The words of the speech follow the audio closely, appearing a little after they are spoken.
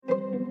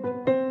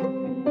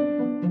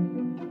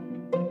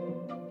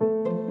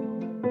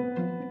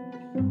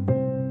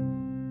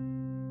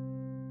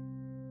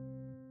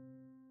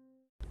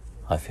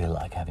I feel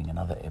like having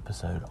another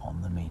episode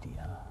on the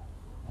media.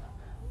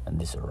 And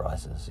this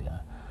arises,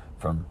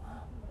 from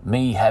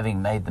me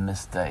having made the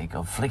mistake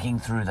of flicking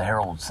through the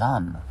Herald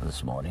Sun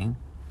this morning,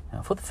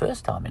 for the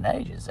first time in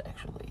ages,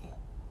 actually.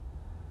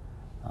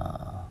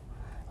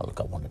 Look,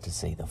 I wanted to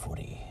see the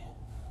footy.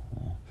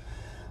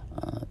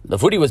 The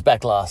footy was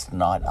back last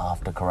night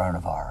after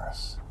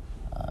coronavirus,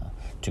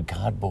 to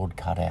cardboard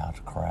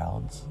cutout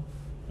crowds,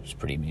 which is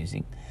pretty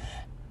amusing.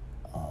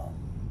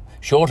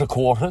 Shorter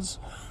quarters,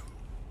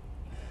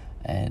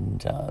 and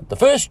the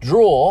first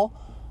draw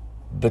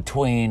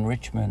between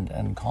Richmond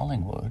and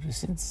Collingwood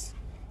since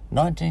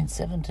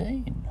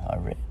 1917, I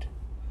read.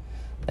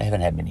 They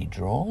haven't had many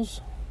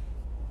draws.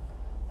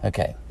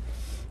 Okay.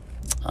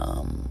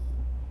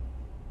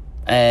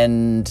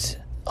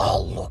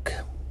 Look.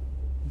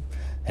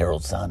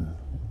 Herald Sun.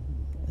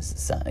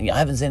 I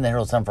haven't seen the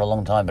Herald Sun for a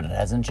long time, but it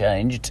hasn't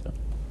changed.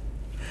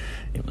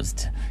 It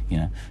was,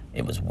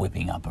 it was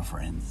whipping up a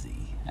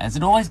frenzy, as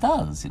it always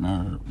does,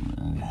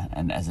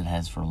 and as it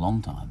has for a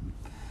long time.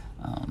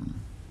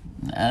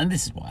 And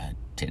this is why I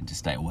tend to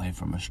stay away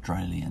from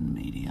Australian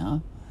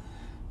media.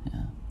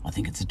 I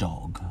think it's a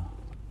dog.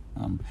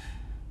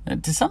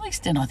 To some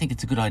extent, I think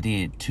it's a good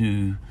idea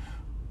to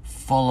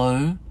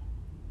follow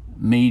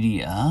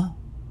media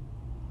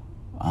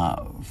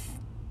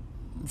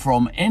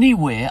from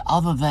anywhere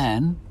other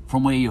than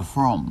from where you're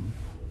from.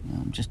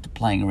 I'm just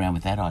playing around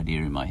with that idea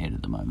in my head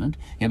at the moment.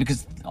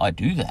 Because I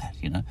do that,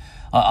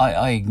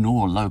 I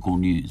ignore local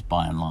news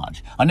by and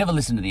large. I never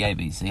listen to the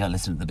ABC, I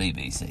listen to the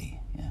BBC.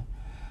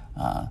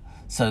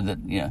 So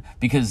that,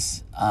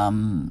 because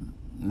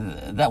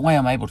that way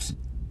I'm able to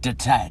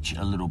detach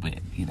a little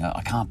bit.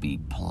 I can't be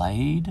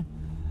played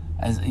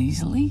as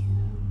easily.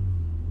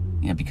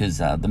 Because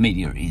the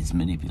media is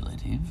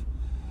manipulative.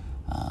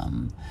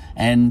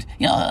 And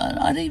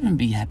I'd even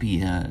be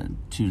happier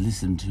to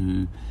listen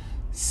to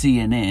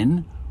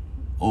CNN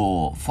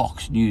or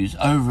Fox News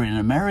over in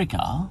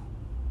America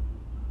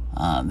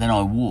than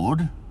I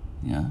would,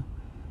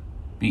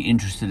 be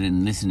interested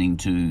in listening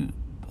to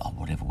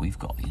whatever we've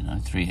got,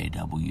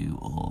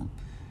 3AW or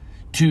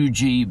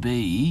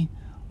 2GB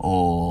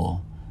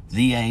or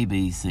the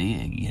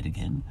ABC yet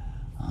again.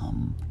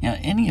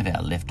 Any of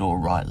our left or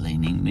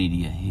right-leaning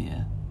media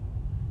here.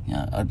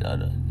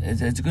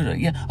 It's a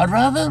good. I'd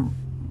rather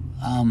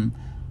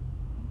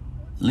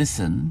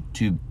listen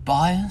to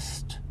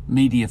biased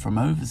media from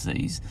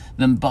overseas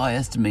than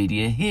biased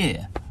media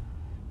here.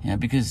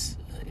 Because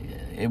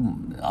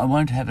I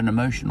won't have an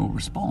emotional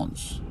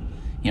response.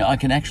 I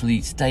can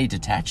actually stay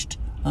detached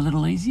a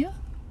little easier.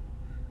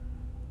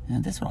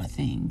 That's what I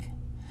think.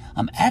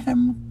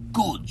 Adam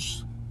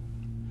Goods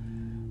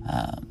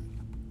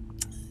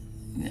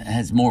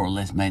has more or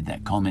less made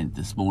that comment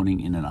this morning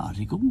in an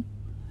article.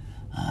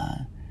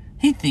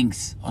 He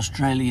thinks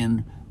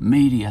Australian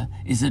media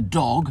is a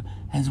dog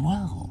as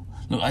well.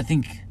 Look, I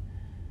think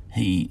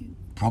he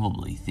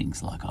probably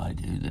thinks like I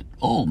do, that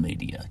all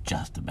media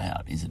just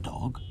about is a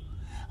dog.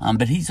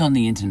 But he's on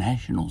the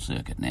international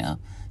circuit now,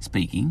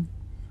 speaking.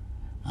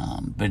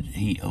 But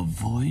he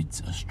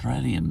avoids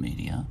Australian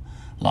media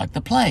like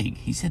the plague.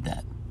 He said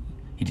that.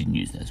 He didn't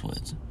use those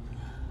words.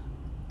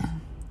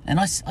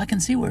 And I can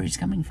see where he's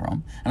coming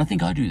from, and I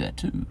think I do that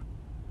too.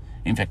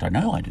 In fact, I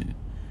know I do.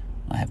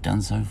 I have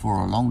done so for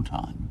a long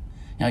time.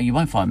 You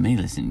won't find me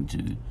listening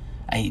to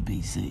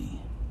ABC,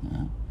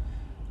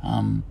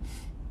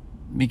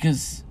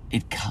 because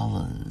it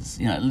colours.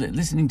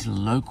 Listening to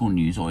local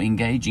news or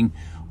interacting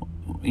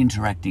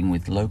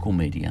with local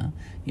media,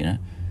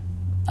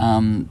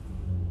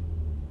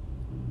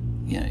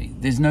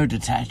 there's no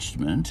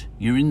detachment.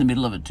 You're in the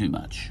middle of it too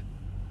much.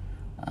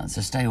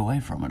 So stay away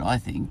from it, I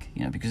think,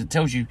 because it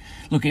tells you,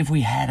 look, if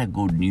we had a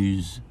good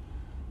news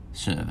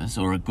service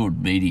or a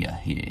good media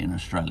here in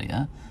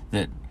Australia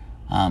that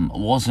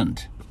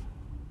wasn't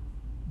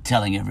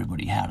telling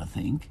everybody how to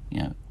think,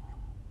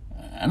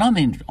 and I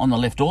mean on the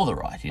left or the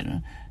right,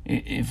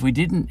 if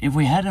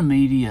we had a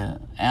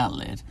media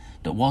outlet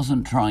that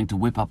wasn't trying to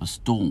whip up a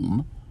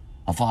firestorm,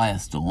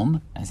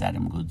 as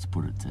Adam Goods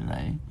put it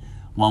today,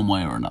 one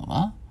way or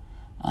another,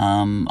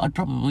 I'd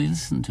probably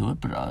listen to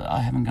it, but I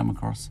haven't come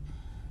across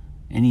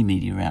any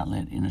media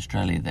outlet in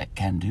Australia that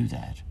can do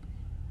that.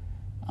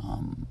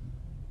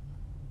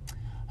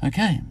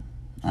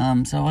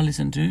 So I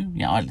listen to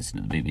the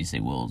BBC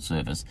World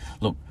Service.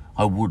 Look,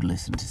 I would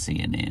listen to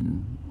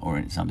CNN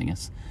or something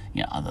else,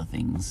 other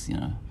things,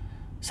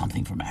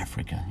 something from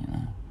Africa,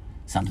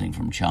 something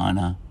from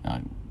China.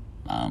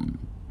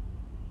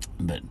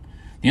 But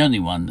the only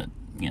one that,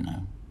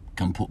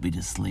 can put me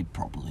to sleep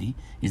properly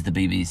is the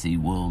BBC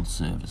World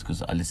Service,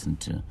 because I listen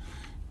to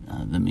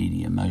the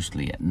media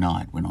mostly at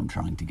night when I'm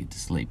trying to get to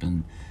sleep,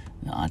 and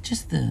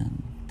just the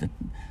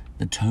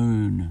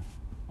tone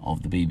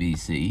of the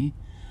BBC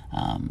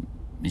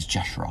is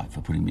just right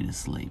for putting me to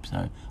sleep,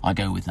 so I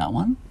go with that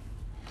one.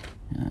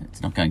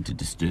 It's not going to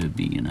disturb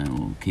me,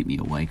 or keep me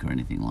awake or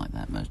anything like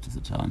that most of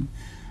the time.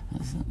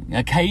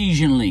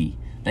 Occasionally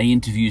they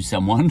interview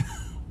someone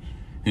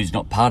who's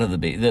not part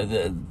of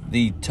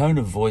the tone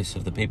of voice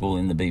of the people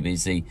in the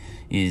BBC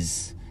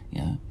is,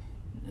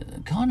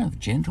 kind of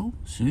gentle,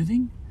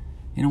 soothing,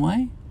 in a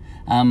way.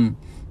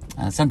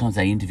 Sometimes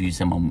they interview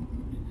someone,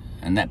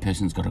 and that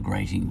person's got a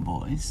grating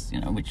voice,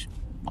 which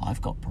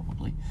I've got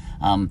probably.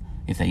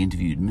 If they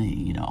interviewed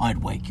me,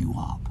 I'd wake you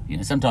up.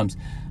 Sometimes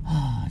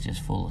I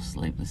just fall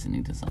asleep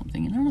listening to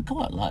something, and I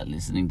quite like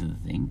listening to the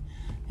thing,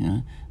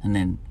 and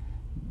then,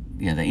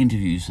 they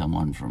interview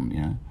someone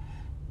from,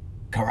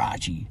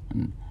 Karachi,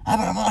 and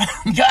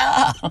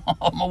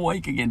I'm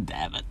awake again,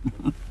 damn it.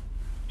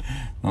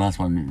 The last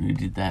one who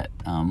did that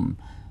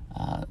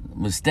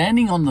was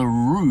standing on the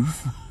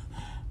roof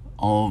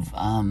of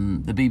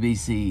the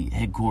BBC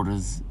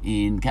headquarters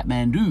in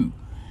Kathmandu,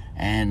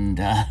 and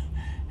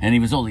he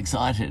was all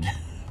excited.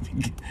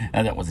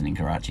 That wasn't in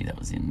Karachi, that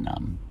was in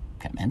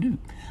Kathmandu,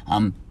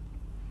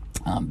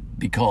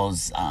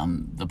 because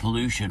the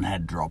pollution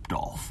had dropped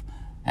off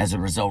as a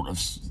result of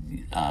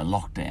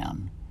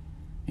lockdown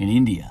in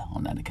India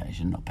on that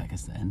occasion, not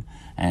Pakistan,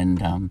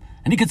 and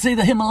he could see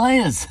the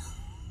Himalayas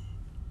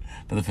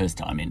for the first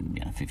time in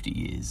 50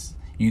 years.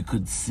 You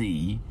could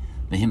see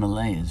the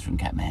Himalayas from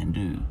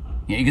Kathmandu.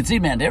 You could see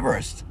Mount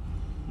Everest,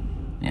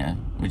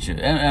 which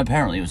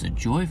apparently was a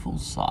joyful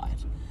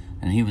sight,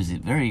 and he was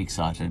very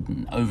excited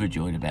and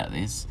overjoyed about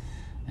this,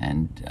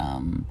 and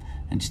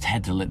just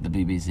had to let the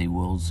BBC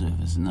World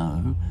Service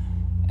know,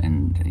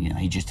 and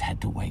he just had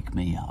to wake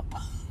me up.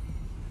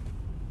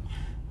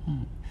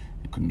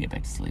 I couldn't get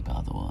back to sleep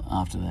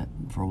after that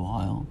for a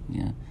while,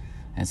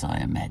 as I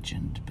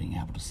imagined being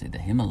able to see the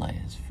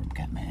Himalayas from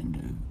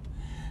Kathmandu.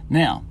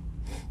 Now,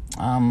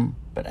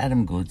 but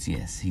Adam Goods,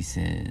 yes, he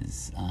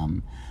says,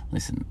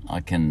 listen, I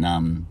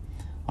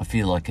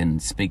feel I can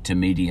speak to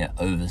media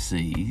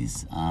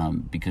overseas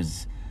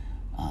because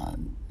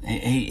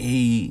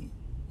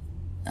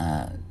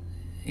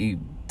he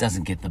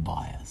doesn't get the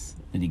bias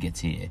that he gets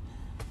here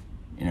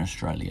in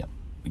Australia,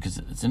 because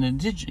it's an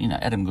indigenous,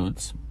 Adam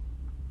Goods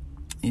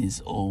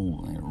is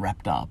all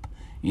wrapped up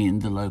in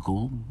the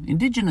local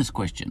indigenous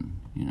question,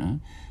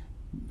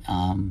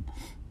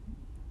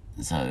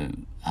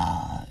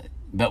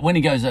 but when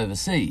he goes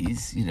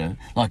overseas,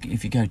 like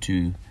if he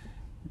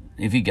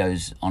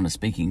goes on a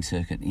speaking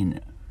circuit in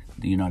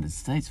the United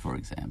States, for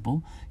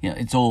example,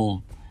 it's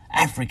all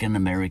African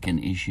American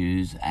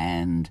issues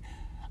and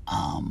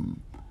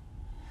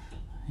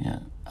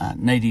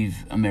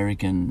Native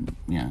American,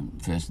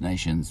 First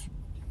Nations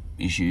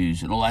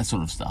issues and all that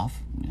sort of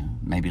stuff,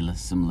 maybe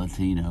some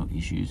Latino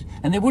issues,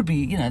 and there would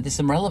be, there's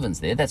some relevance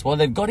there. That's why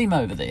they've got him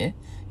over there,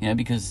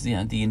 because the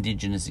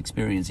indigenous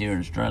experience here in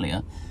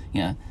Australia,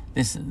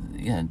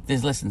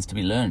 there's lessons to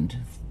be learned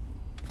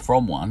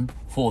from one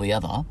for the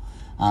other.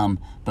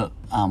 But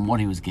what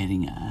he was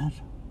getting at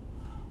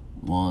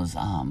was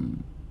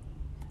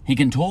he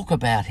can talk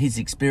about his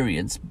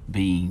experience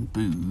being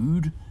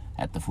booed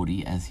at the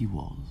footy as he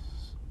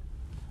was.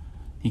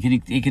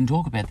 He can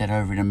talk about that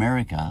over in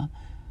America.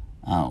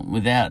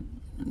 Without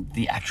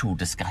the actual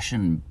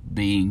discussion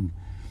being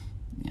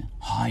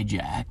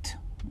hijacked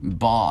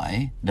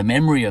by the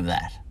memory of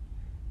that.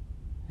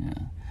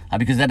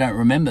 Because they don't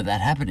remember that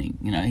happening.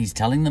 He's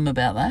telling them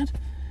about that.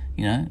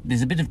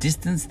 There's a bit of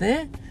distance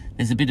there.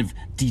 There's a bit of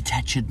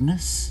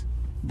detachedness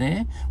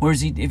there.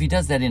 Whereas if he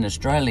does that in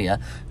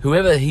Australia,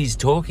 whoever he's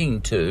talking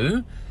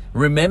to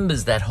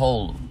remembers that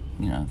whole,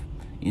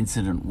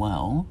 incident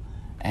well,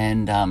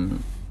 and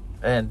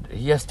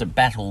he has to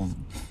battle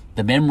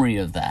the memory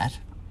of that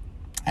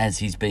as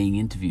he's being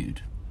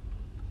interviewed,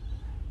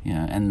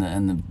 and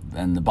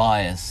the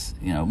bias,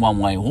 one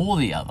way or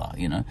the other,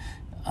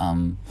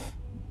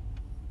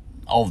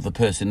 of the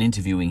person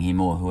interviewing him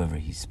or whoever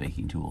he's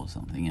speaking to or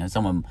something.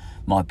 Someone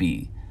might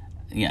be,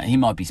 he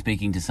might be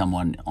speaking to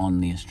someone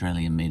on the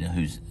Australian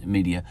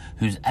media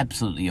who's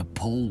absolutely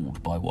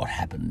appalled by what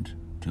happened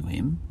to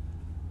him,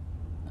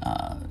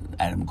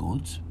 Adam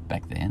Goods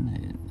back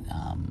then.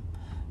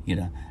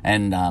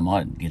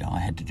 I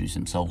had to do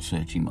some soul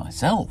searching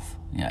myself,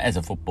 as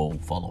a football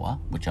follower,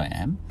 which I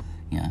am,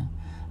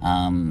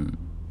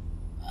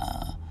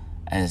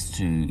 as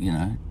to,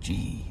 in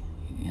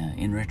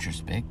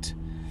retrospect,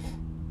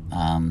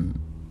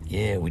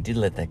 we did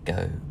let that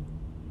go.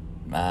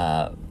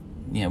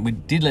 We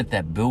did let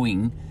that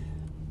booing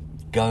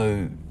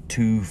go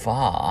too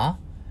far.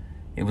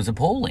 It was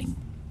appalling.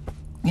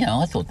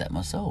 I thought that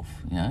myself,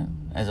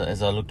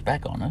 as I looked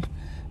back on it.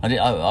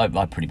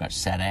 I pretty much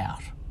sat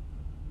out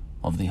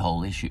of the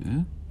whole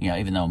issue,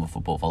 even though I'm a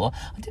football follower.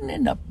 I didn't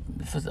end up,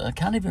 I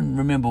can't even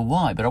remember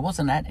why, but I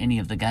wasn't at any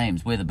of the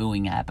games where the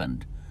booing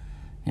happened,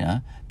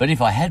 But if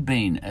I had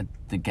been at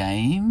the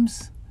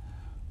games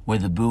where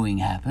the booing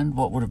happened,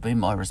 what would have been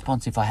my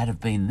response if I had have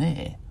been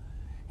there?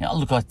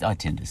 Look, I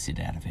tend to sit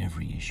out of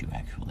every issue,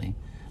 actually.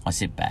 I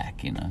sit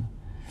back,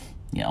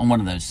 I'm one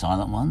of those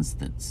silent ones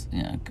that's,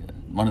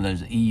 one of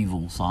those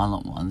evil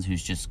silent ones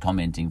who's just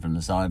commenting from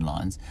the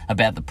sidelines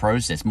about the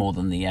process more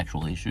than the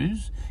actual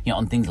issues,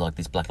 on things like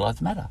this Black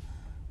Lives Matter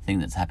thing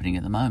that's happening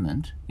at the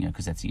moment,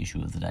 because that's the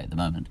issue of the day at the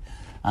moment,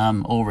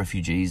 or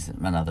refugees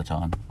another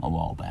time, a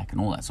while back, and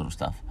all that sort of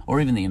stuff,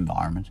 or even the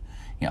environment.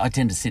 I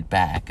tend to sit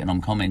back and I'm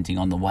commenting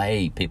on the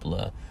way people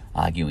are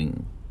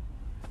arguing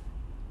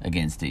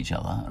against each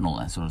other and all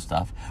that sort of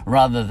stuff,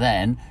 rather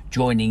than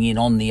joining in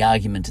on the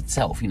argument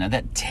itself.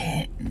 That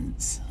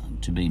tends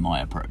to be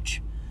my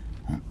approach.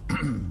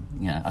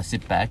 I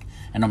sit back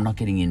and I'm not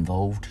getting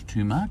involved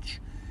too much,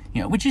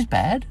 which is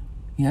bad,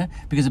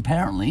 because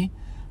apparently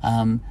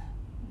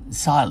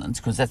silence,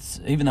 because that's,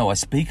 even though I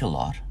speak a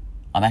lot,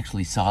 I'm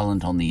actually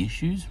silent on the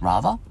issues,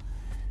 rather.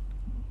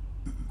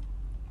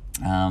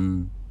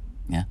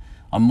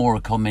 I'm more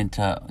a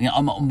commenter,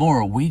 I'm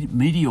more a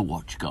media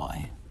watch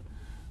guy.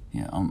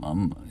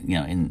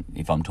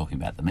 If I'm talking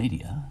about the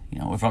media,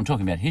 or if I'm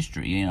talking about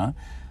history,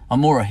 I'm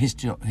more a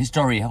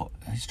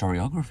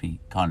historiography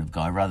kind of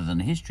guy rather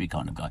than a history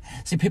kind of guy.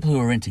 See, people who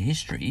are into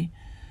history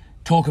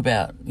talk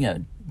about,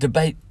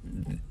 debate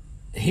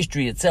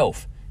history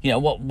itself.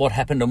 What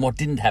happened and what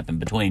didn't happen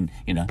between,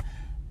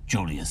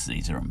 Julius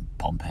Caesar and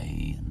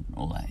Pompey and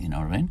all that, you know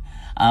what I mean?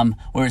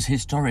 Whereas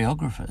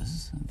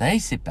historiographers, they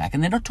sit back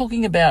and they're not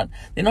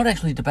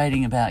actually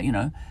debating about,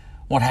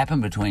 what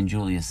happened between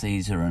Julius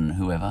Caesar and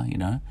whoever,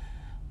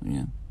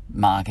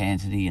 Mark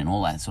Antony and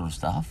all that sort of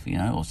stuff,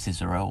 or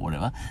Cicero or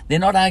whatever. They're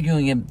not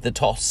arguing the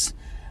toss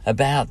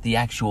about the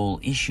actual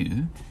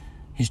issue.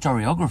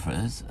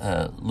 Historiographers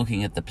are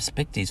looking at the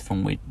perspectives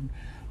from which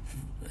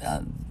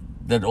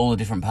that all the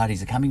different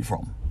parties are coming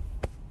from,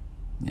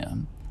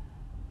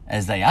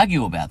 as they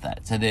argue about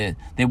that. So they're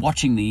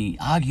watching the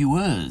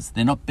arguers.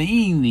 They're not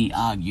being the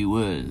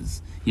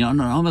arguers. I'm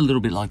a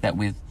little bit like that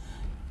with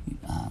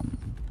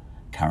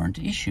current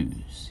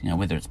issues,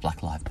 whether it's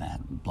Black Lives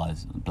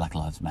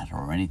Matter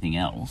or anything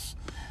else.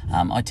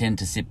 I tend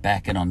to sit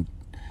back and I'm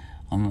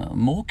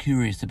more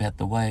curious about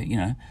the way,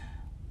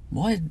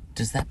 why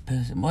is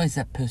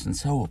that person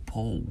so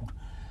appalled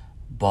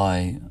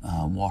by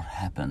what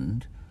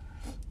happened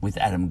with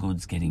Adam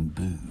Goodes getting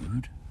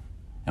booed,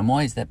 and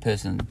why is that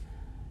person,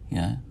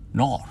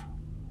 not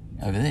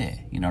over there?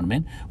 You know what I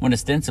mean? When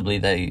ostensibly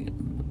they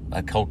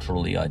are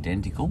culturally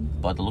identical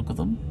by the look of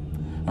them,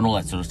 and all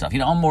that sort of stuff.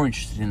 I'm more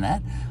interested in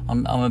that.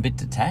 I'm a bit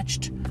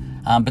detached.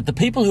 But the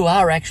people who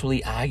are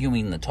actually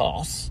arguing the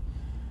toss,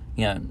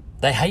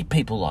 they hate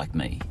people like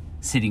me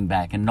sitting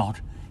back and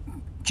not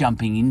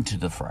jumping into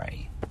the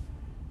fray.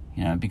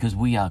 Because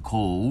we are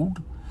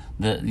called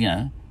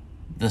the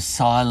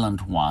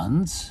silent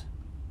ones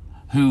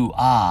who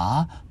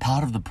are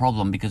part of the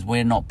problem because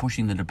we're not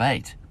pushing the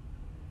debate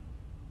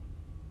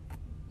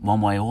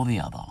one way or the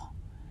other.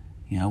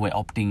 We're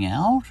opting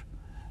out.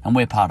 And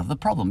we're part of the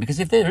problem. Because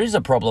if there is a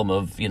problem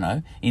of,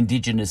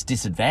 Indigenous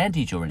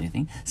disadvantage or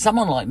anything,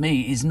 someone like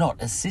me is not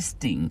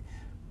assisting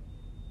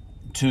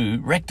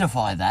to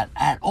rectify that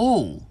at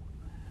all.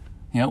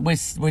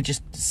 We're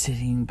just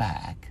sitting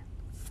back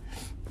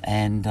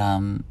and,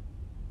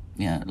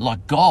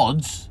 like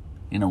gods,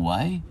 in a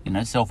way,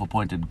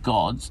 self-appointed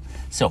gods,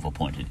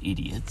 self-appointed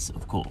idiots,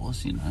 of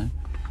course,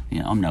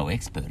 I'm no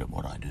expert at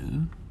what I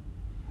do.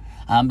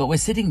 But we're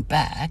sitting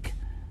back,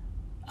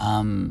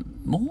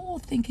 more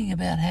thinking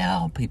about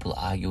how people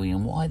are arguing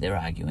and why they're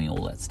arguing,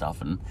 all that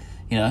stuff. And,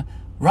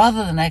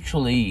 rather than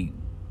actually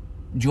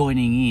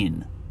joining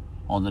in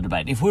on the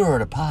debate. If we were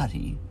at a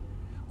party,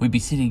 we'd be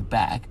sitting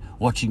back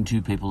watching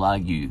two people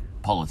argue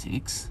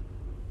politics,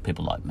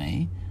 people like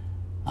me,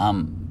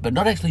 but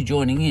not actually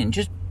joining in,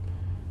 just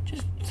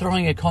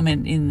throwing a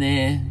comment in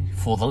there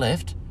for the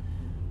left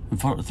and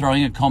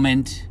throwing a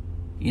comment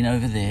in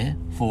over there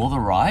for the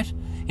right.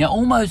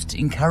 Almost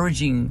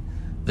encouraging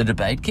the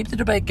debate. Keep the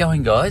debate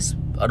going, guys.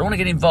 I don't want to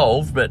get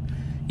involved, but,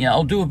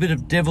 I'll do a bit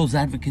of devil's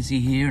advocacy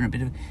here and a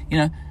bit of,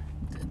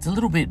 it's a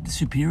little bit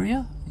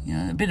superior,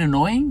 a bit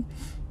annoying,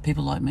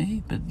 people like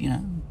me, but,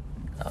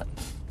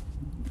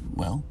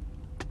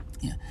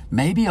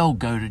 maybe I'll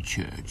go to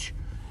church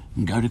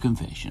and go to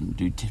confession,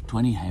 do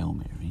 20 Hail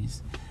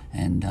Marys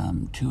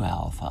and 2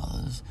 Our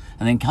Fathers,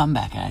 and then come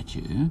back at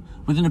you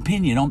with an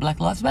opinion on Black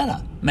Lives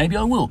Matter. Maybe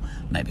I will.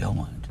 Maybe I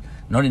won't.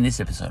 Not in this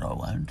episode, I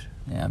won't.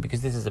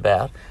 Because this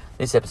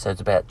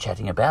episode's about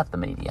chatting about the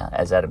media,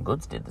 as Adam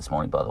Goodes did this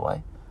morning, by the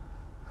way,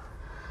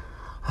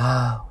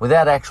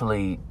 without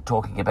actually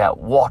talking about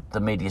what the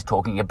media's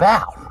talking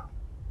about,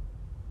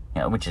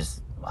 which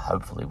is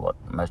hopefully what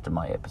most of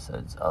my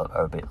episodes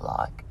are a bit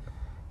like,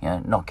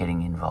 not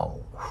getting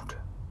involved.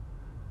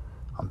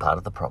 I'm part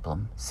of the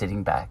problem,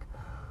 sitting back,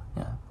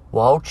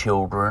 while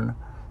children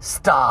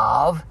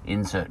starve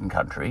in certain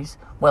countries.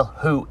 Well,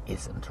 who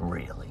isn't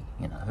really?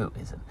 Who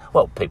isn't?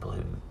 Well, people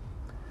who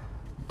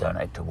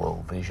donate to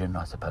World Vision,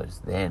 I suppose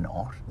they're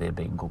not. They're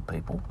being good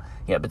people.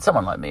 But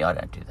someone like me, I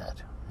don't do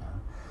that.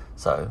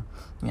 So,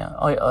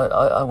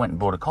 I went and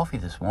bought a coffee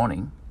this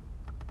morning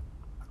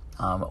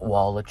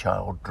while a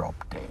child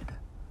dropped dead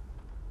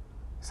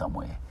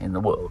somewhere in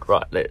the world.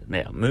 Right,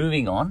 now,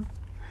 moving on.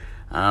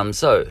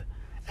 So,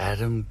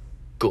 Adam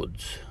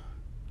Goodes.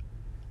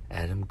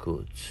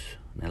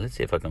 Now, let's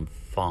see if I can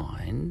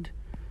find...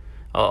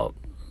 Oh,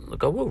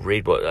 look, I will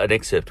read an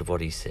excerpt of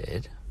what he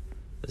said.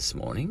 this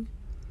morning.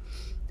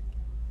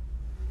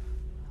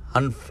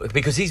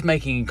 Because he's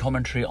making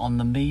commentary on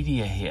the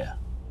media here,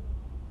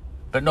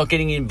 but not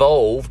getting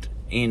involved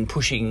in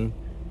pushing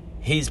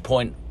his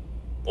point,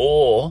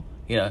 or,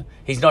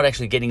 he's not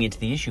actually getting into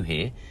the issue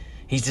here.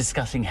 He's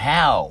discussing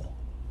how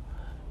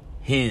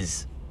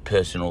his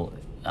personal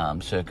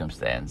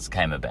circumstance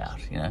came about,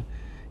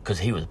 because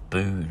he was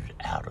booed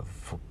out of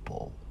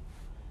football.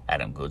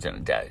 Adam Goodes,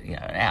 an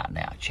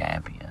out-and-out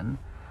champion.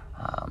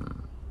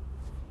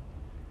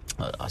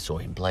 I saw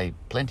him play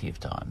plenty of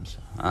times.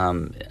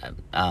 And,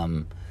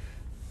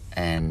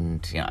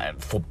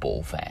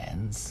 football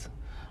fans.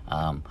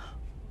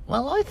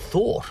 Well, I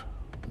thought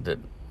that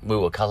we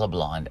were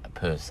colourblind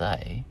per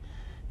se,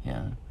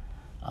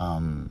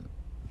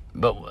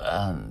 but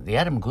the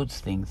Adam Goodes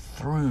thing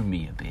threw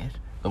me a bit,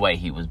 the way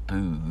he was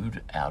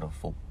booed out of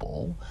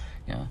football,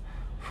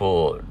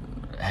 for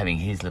having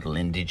his little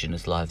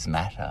Indigenous Lives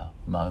Matter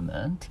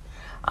moment.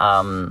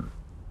 I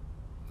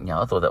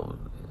thought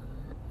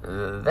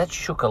that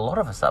shook a lot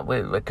of us up.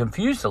 We're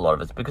confused, a lot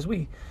of us, because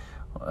we,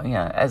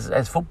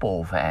 as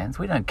football fans,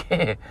 we don't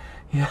care.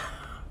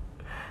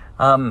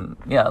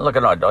 Look,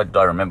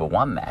 I remember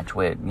one match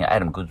where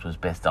Adam Goodes was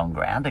best on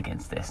ground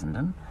against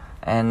Essendon,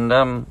 and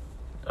I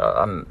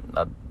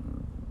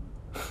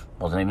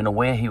wasn't even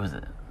aware he was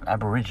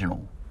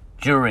Aboriginal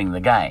during the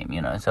game,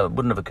 so it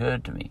wouldn't have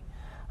occurred to me.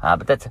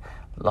 But that's,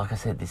 like I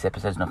said, this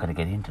episode's not going to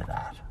get into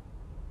that.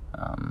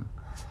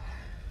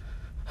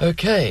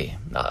 Okay,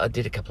 I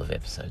did a couple of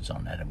episodes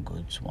on Adam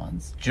Goodes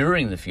once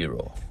during the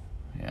furore.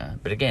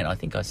 But again, I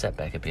think I sat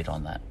back a bit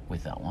on that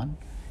with that one.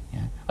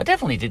 I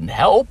definitely didn't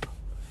help.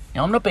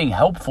 I'm not being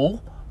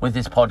helpful with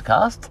this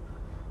podcast.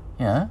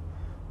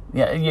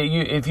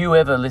 If you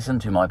ever listen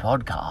to my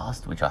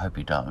podcast, which I hope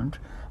you don't,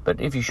 but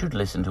if you should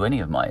listen to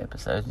any of my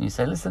episodes, and you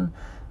say, listen,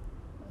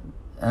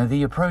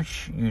 the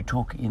approach you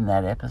took in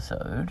that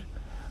episode,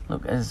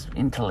 look, as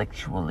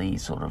intellectually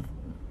sort of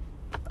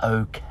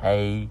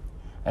okay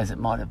as it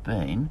might have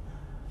been,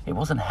 it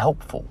wasn't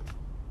helpful.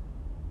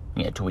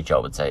 To which I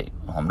would say,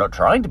 I'm not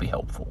trying to be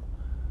helpful.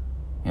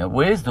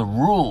 Where's the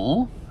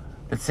rule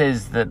that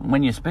says that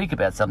when you speak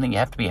about something, you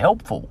have to be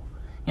helpful?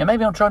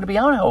 Maybe I'm trying to be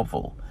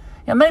unhelpful.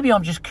 Maybe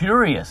I'm just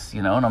curious,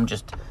 and I'm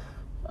just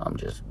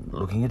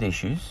looking at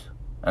issues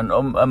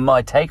and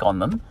my take on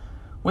them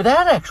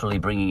without actually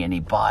bringing any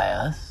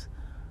bias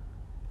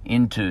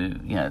into,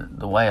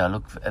 the way I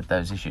look at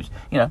those issues.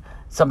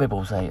 Some people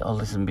will say, oh,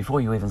 listen,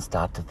 before you even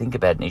start to think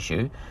about an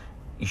issue,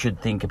 you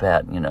should think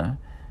about, you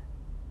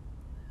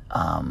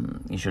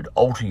should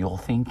alter your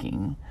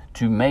thinking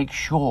to make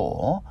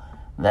sure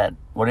that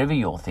whatever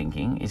you're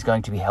thinking is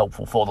going to be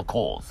helpful for the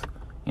cause,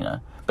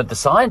 But the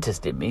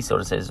scientist in me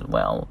sort of says,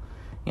 well,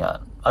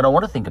 I don't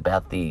want to think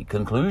about the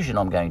conclusion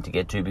I'm going to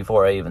get to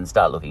before I even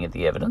start looking at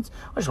the evidence.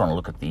 I just want to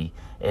look at the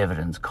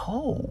evidence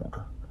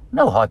cold.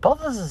 No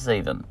hypothesis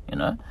even,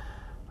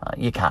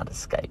 You can't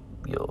escape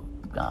your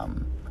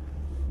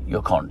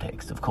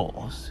context, of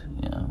course.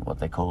 What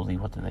do they call it?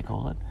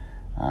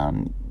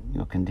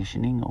 Your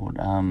conditioning, or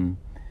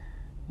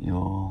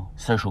your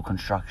social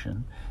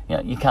construction.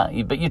 You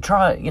can't. But you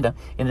try. In a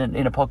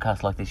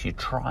podcast like this, you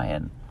try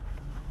and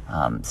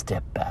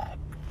step back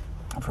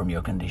from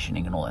your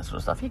conditioning and all that sort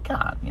of stuff. You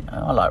can't.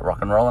 I like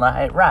rock and roll and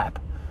I hate rap.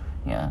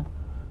 And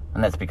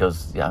that's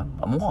because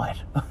I'm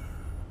white.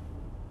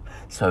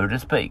 So to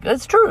speak.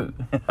 It's true.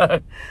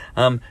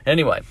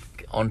 Anyway,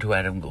 on to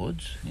Adam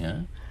Goodes.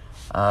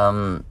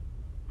 And,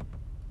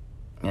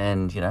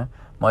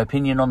 my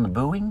opinion on the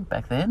booing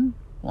back then,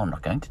 well, I'm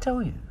not going to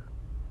tell you.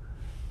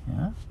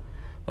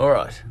 All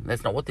right,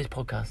 that's not what this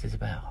podcast is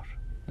about.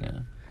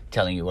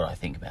 Telling you what I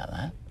think about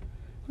that.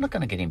 I'm not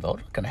going to get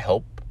involved. I'm not going to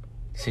help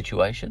the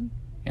situation.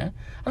 I'm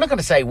not going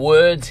to say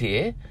words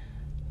here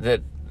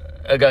that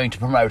are going to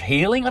promote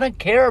healing. I don't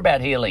care about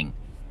healing.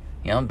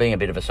 I'm being a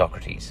bit of a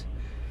Socrates.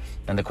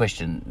 And the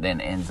question then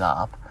ends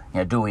up,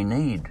 do we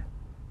need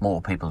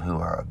more people who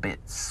are a bit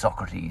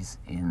Socrates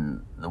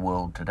in the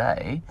world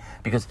today?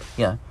 Because,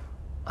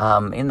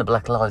 in the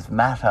Black Lives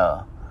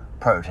Matter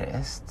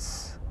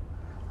protests,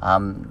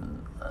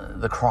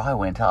 the cry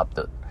went up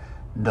that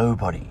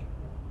nobody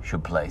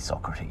should play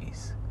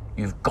Socrates.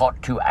 You've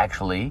got to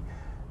actually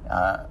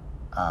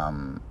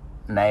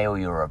nail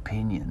your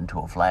opinion to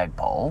a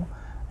flagpole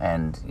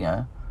and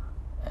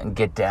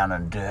get down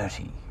and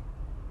dirty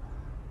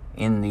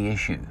in the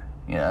issue.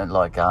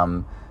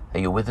 Are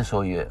you with us,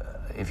 or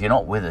if you're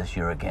not with us,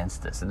 you're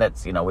against us. And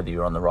that's, whether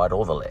you're on the right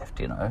or the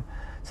left,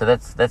 So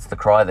that's the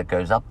cry that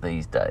goes up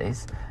these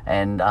days.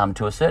 And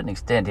to a certain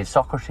extent, if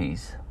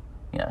Socrates,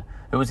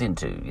 who was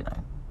into,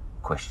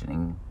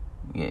 questioning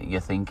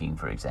your thinking,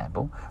 for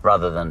example,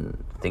 rather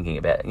than thinking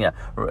about,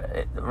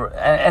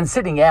 and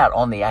sitting out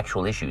on the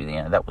actual issue,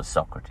 that was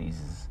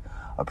Socrates'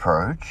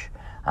 approach,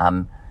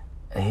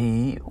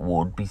 he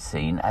would be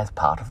seen as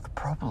part of the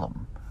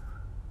problem.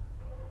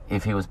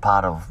 If he was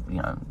part of,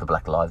 the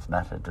Black Lives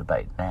Matter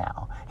debate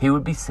now, he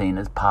would be seen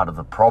as part of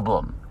the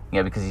problem,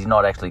 because he's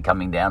not actually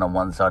coming down on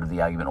one side of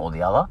the argument or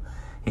the other.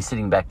 He's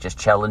sitting back just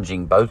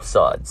challenging both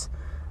sides,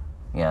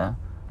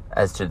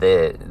 as to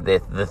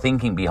the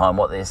thinking behind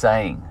what they're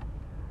saying,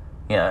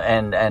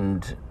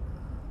 and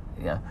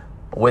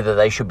whether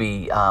they should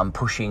be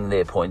pushing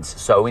their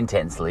points so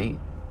intensely,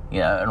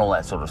 and all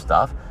that sort of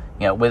stuff.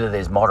 Whether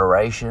there's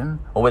moderation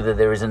or whether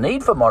there is a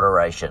need for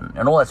moderation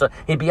and all that sort.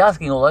 He'd be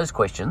asking all those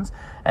questions,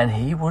 and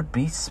he would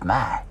be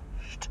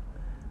smashed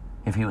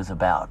if he was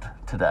about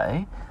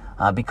today,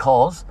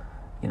 because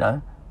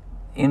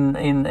in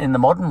the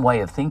modern way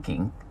of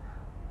thinking,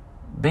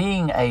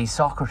 being a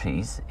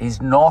Socrates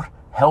is not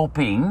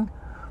helping,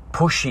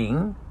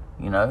 pushing,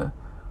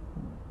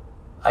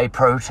 a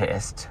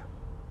protest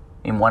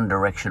in one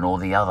direction or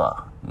the other.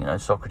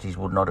 Socrates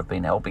would not have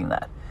been helping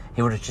that.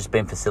 He would have just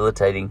been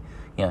facilitating,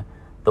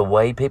 the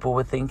way people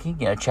were thinking,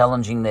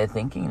 challenging their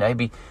thinking. He'd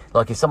be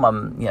like if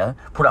someone,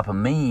 put up a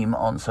meme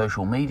on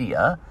social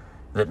media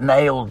that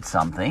nailed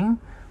something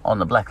on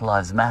the Black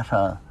Lives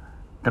Matter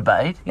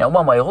debate,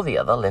 one way or the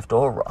other, left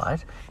or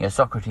right,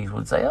 Socrates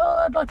would say,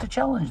 "Oh, I'd like to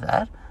challenge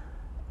that."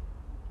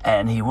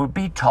 And he would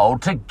be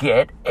told to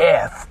get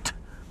effed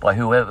by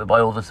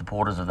all the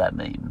supporters of that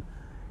meme,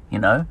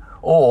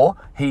 or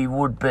he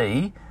would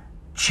be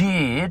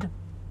cheered,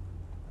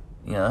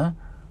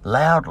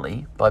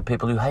 loudly by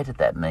people who hated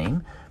that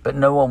meme, but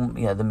no one,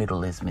 the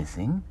middle is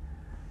missing,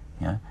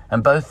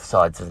 and both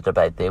sides of the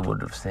debate there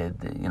would have said,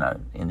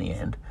 in the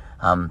end,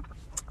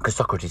 because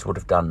Socrates would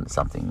have done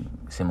something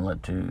similar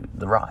to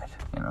the right,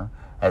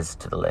 as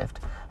to the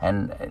left,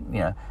 and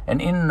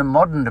in the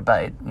modern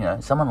debate,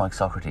 someone like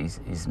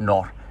Socrates is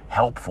not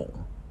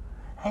helpful,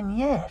 and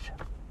yet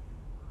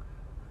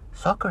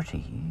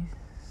Socrates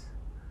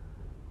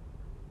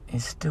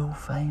is still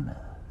famous.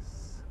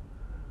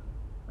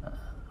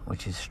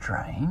 Which is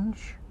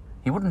strange.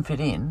 He wouldn't fit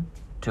in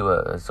to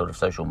a sort of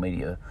social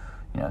media,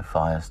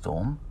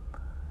 firestorm.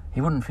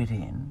 He wouldn't fit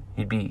in.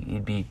 He'd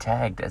be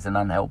tagged as an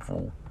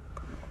unhelpful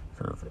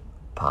sort of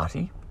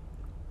party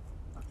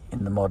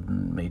in the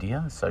modern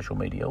media, social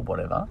media, or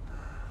whatever.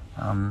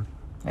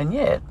 And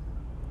yet,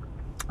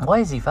 why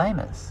is he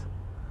famous?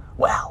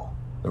 Well,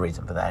 the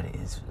reason for that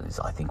is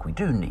I think we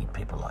do need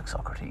people like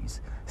Socrates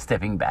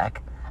stepping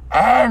back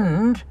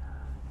and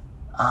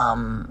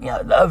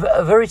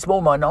a very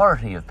small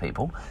minority of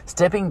people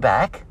stepping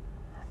back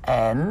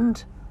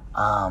and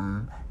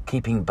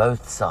keeping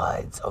both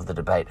sides of the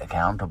debate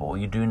accountable.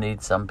 You do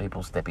need some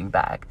people stepping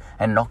back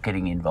and not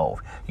getting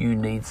involved. You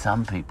need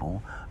some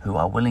people who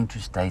are willing to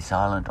stay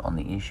silent on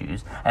the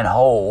issues and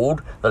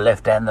hold the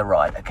left and the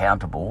right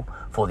accountable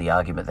for the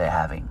argument they're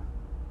having.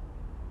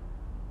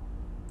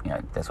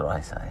 That's what I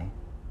say.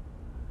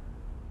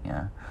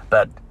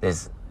 But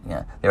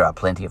there are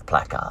plenty of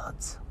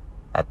placards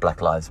at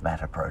Black Lives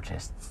Matter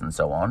protests and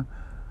so on,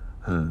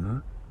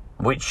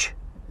 which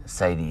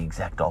say the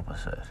exact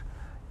opposite.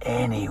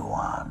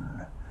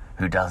 Anyone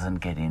who doesn't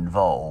get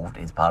involved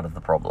is part of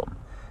the problem,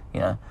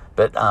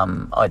 But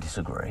I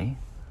disagree.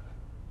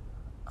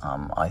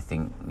 I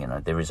think,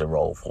 there is a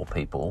role for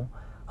people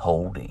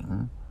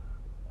holding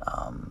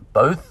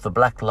both the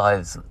Black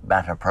Lives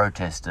Matter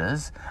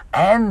protesters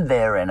and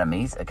their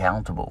enemies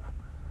accountable.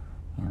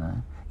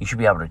 You should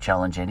be able to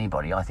challenge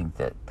anybody. I think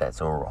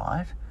that's all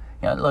right.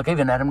 Like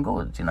even Adam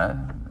Goods, and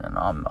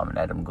I'm on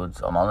Adam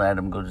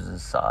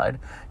Goods' side,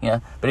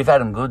 But if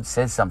Adam Goods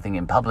says something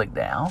in public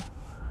now,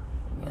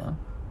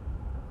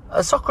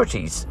 a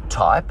Socrates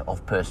type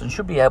of person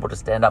should be able to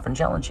stand up and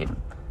challenge him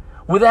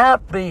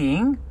without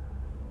being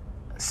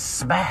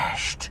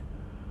smashed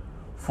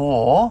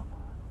for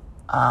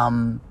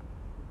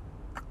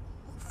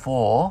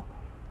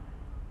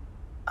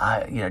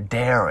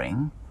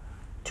daring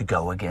to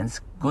go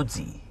against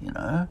Goodsy,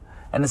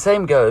 And the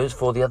same goes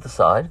for the other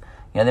side.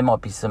 There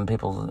might be some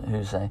people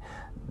who say,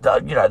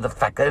 the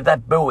fact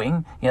that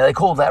booing, they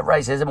called that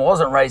racism. It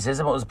wasn't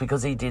racism. It was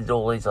because he did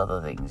all these other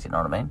things. You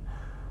know what I mean?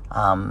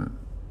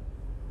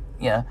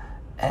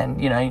 And,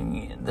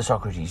 the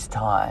Socrates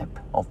type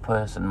of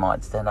person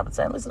might stand up and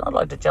say, listen, I'd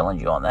like to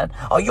challenge you on that.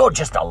 Oh, you're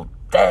just a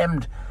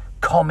damned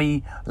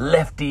commie,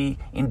 lefty,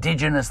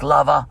 indigenous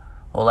lover,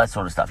 all that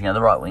sort of stuff.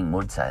 The right wing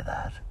would say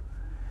that.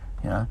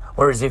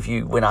 Whereas if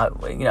you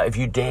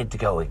dared to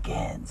go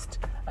against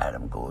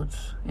Adam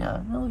Goods,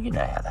 well, you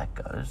know how that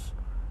goes.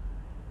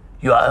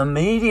 You are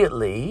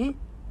immediately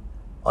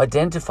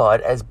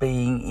identified as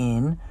being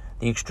in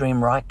the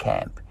extreme right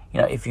camp.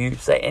 If you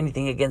say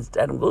anything against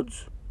Adam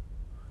Goods,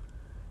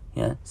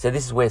 so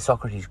this is where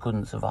Socrates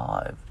couldn't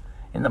survive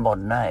in the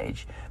modern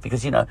age,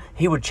 because,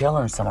 he would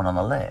challenge someone on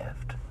the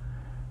left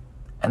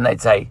and they'd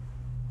say,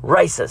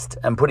 racist,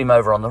 and put him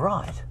over on the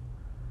right.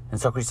 And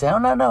Socrates say, oh,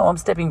 no, I'm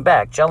stepping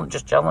back,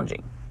 just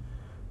challenging.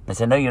 They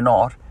say, no, you're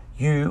not.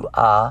 You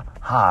are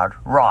hard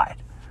right.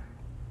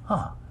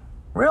 Oh,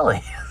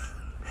 really?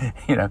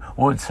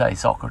 Would say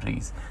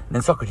Socrates. And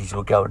then Socrates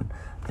would go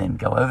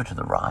over to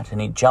the right and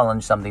he'd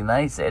challenge something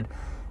they said,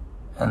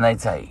 and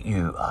they'd say,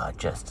 you are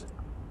just,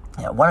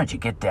 why don't you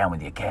get down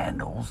with your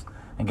candles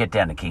and get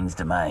down to King's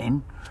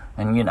Domain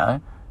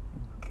and,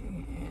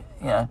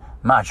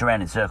 march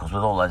around in circles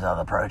with all those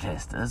other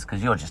protesters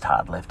because you're just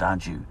hard left,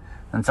 aren't you?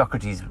 And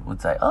Socrates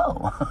would say,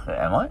 oh,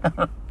 am I?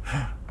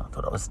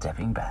 thought I was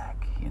stepping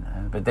back,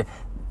 But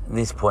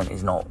this point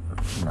is not,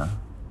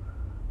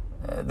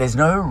 there's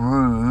no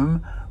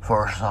room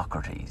for a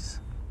Socrates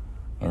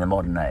in the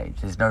modern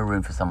age. There's no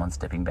room for someone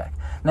stepping back.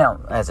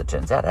 Now, as it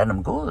turns out,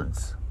 Adam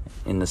Goodes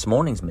in this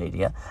morning's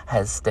media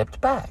has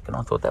stepped back, and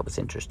I thought that was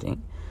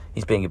interesting.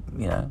 He's being,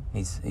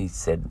 he's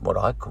said what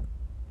I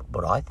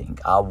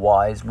think are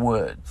wise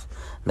words.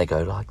 And they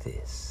go like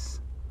this.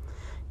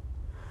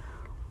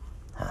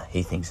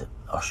 He thinks that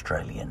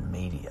Australian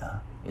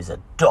media is a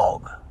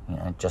dog,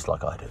 just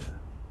like I do.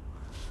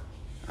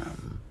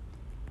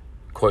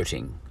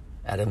 Quoting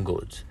Adam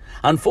Goodes.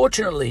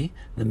 Unfortunately,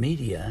 the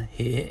media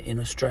here in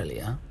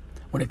Australia,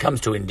 when it comes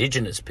to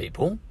Indigenous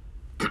people,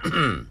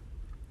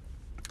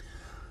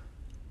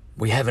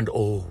 we haven't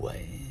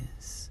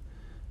always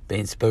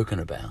been spoken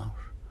about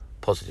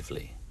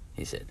positively,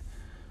 he said.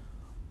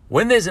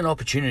 When there's an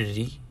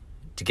opportunity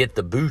to get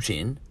the boot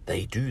in,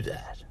 they do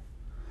that.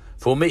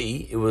 For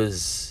me, it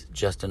was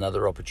just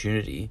another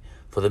opportunity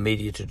for the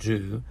media to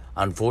do,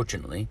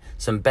 unfortunately,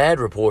 some bad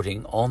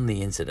reporting on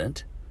the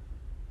incident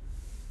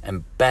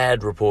and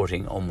bad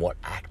reporting on what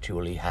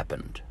actually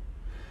happened.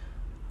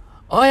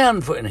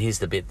 And here's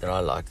the bit that I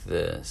liked,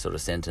 the sort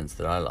of sentence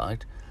that I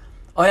liked.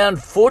 I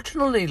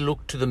unfortunately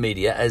looked to the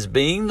media as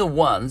being the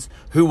ones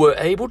who were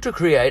able to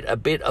create a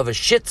bit of a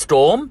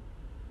shitstorm.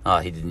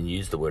 He didn't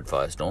use the word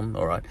firestorm,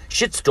 all right.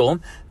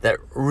 Shitstorm that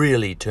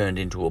really turned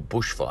into a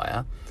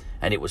bushfire,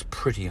 and it was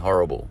pretty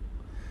horrible.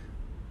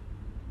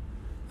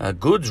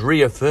 Goodes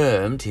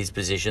reaffirmed his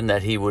position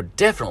that he would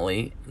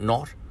definitely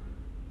not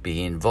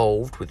be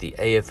involved with the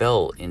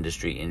AFL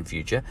industry in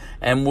future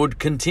and would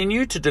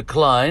continue to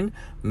decline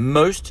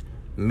most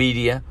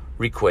media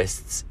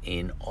requests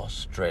in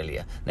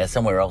Australia. Now,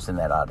 somewhere else in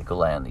that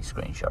article, I only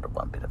screenshotted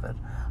one bit of it.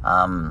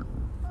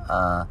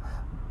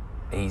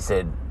 He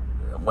said,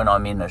 when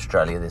I'm in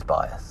Australia, there's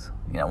bias,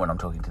 when I'm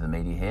talking to the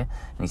media here.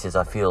 And he says,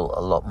 I feel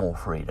a lot more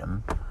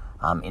freedom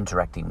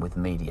interacting with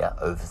media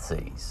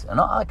overseas. And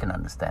I can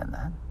understand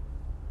that.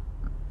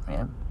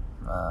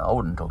 I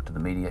wouldn't talk to the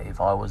media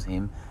if I was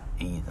him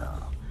either.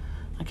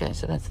 Okay,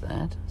 so that's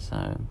that.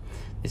 So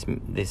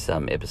this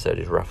episode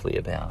is roughly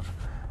about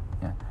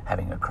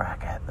having a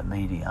crack at the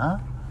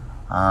media.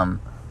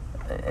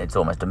 It's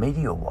almost a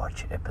media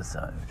watch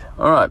episode.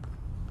 All right.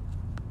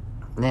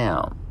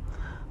 Now,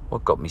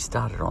 what got me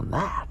started on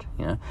that?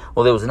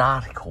 Well, there was an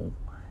article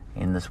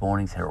in this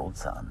morning's Herald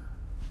Sun.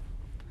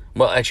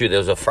 Well, actually, there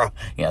was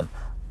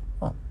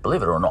well,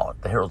 believe it or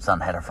not, the Herald Sun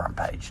had a front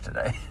page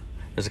today.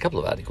 There's a couple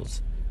of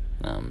articles.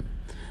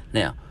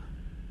 Now,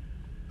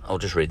 I'll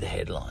just read the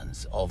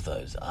headlines of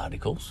those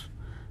articles.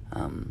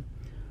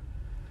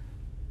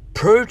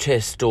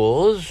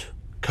 Protestors'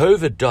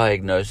 COVID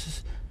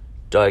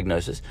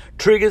diagnosis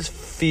triggers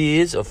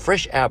fears of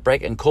fresh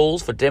outbreak and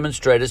calls for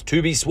demonstrators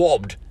to be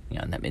swabbed.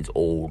 And that means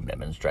all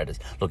demonstrators.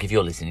 Look, if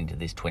you're listening to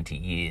this 20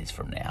 years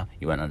from now,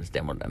 you won't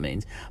understand what that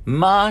means.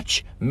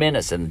 March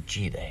menace, and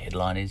gee, the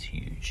headline is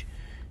huge.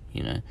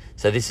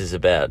 So this is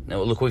about,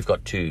 now look, we've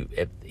got two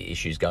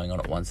issues going on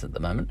at once at the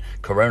moment.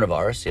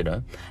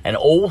 Coronavirus, and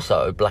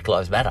also Black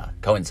Lives Matter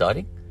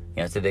coinciding.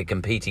 So they're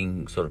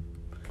competing sort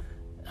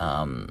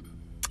of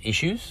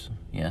issues.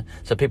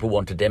 So people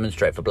want to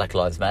demonstrate for Black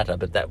Lives Matter,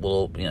 but that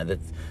will,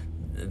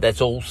 that's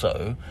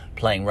also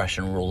playing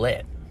Russian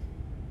roulette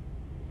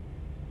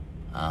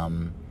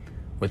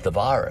with the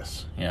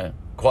virus.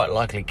 Quite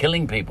likely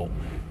killing people.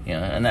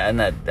 And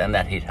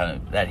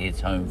that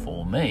hits home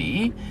for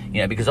me,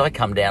 because I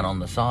come down on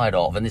the side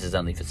of, and this is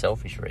only for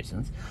selfish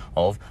reasons,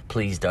 of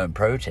please don't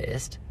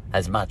protest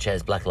as much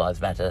as Black Lives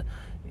Matter,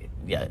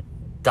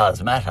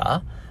 does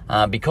matter,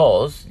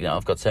 because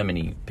I've got so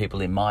many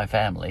people in my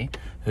family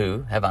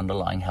who have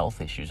underlying health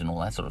issues and all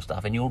that sort of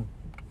stuff, and you'll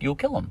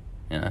kill them,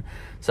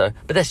 So,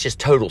 but that's just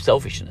total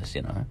selfishness,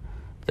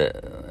 that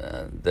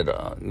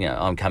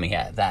I'm coming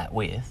at that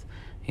with,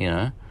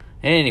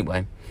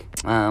 Anyway,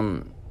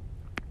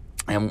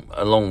 and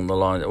along the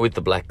line with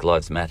the Black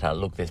Lives Matter,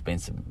 look, there's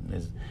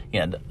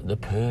the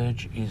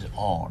purge is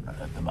on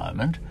at the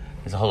moment.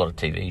 There's a whole lot of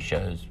TV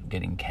shows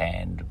getting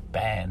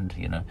banned,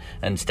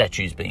 and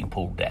statues being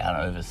pulled down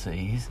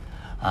overseas,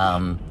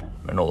 and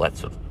all that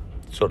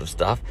sort of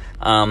stuff.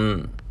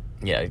 Gone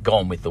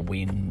with the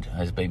Wind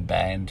has been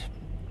banned,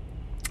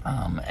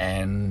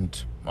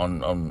 and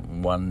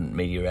on one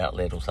media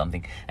outlet or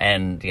something.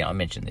 And I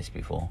mentioned this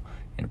before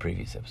in a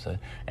previous episode.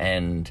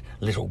 And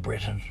Little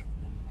Britain,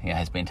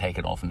 has been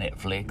taken off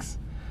Netflix,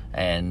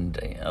 and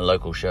a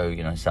local show,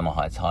 Summer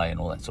Heights High and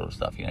all that sort of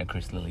stuff,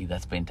 Chris Lilly,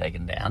 that's been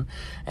taken down.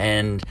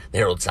 And the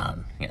Herald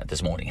Sun,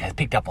 this morning has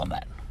picked up on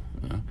that,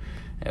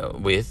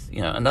 with,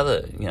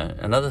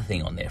 another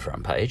thing on their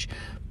front page.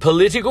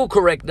 Political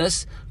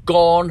correctness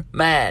gone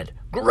mad.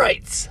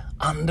 Greats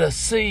under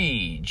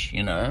siege,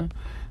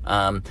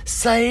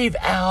 Save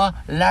our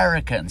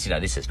larrikins.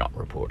 This is not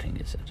reporting,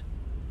 is it?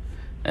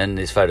 And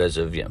there's photos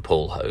of,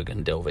 Paul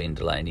Hogan, Delvine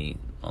Delaney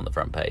on the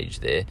front page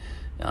there,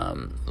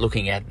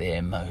 looking at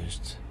their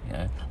most,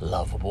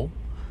 lovable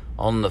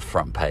on the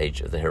front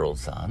page of the Herald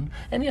Sun.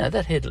 And,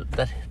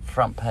 that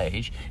front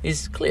page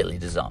is clearly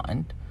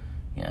designed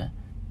you know,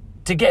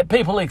 to get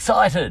people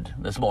excited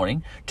this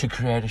morning to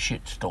create a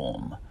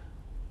shitstorm.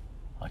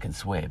 I can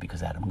swear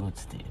because Adam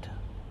Goodes did.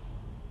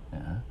 You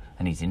know,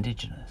 and he's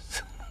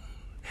Indigenous.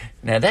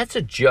 Now that's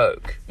a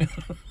joke.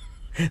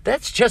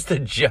 That's just a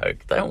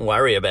joke. Don't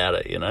worry about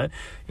it, you know.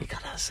 You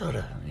gotta sort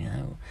of, you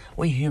know,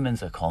 we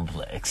humans are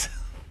complex.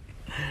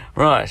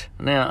 Right,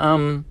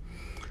 now,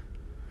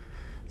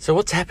 so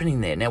what's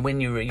happening there? Now,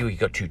 when you've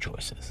got two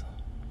choices.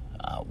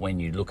 When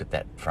you look at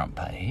that front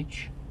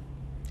page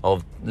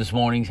of this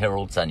morning's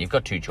Herald Sun, you've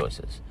got two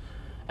choices.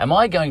 Am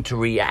I going to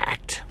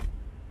react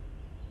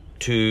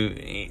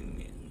to...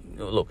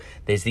 Look,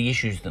 there's the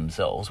issues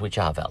themselves, which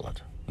are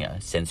valid. You know,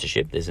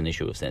 censorship, there's an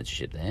issue of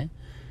censorship there.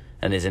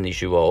 And there's an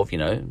issue of, you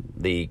know,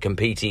 the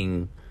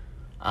competing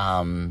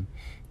causes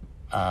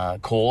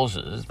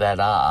that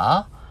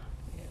are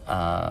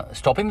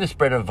stopping the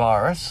spread of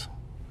virus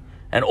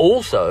and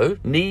also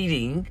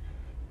needing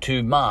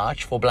to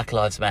march for Black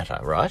Lives Matter,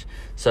 right?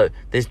 So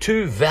there's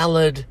two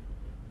valid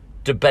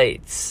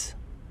debates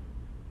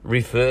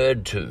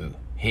referred to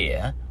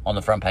here on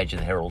the front page of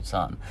the Herald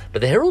Sun.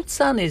 But the Herald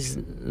Sun is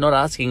not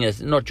asking us,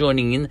 not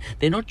joining in.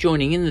 They're not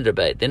joining in the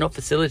debate. They're not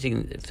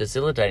facilitating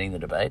the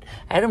debate.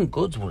 Adam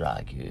Goodes would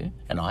argue,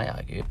 and I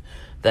argue,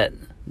 that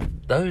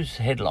those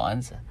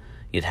headlines,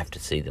 you'd have to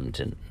see them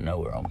to know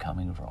where I'm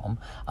coming from,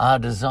 are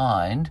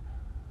designed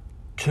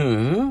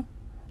to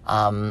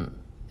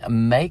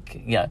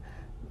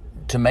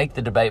make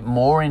the debate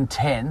more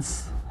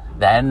intense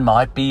than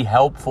might be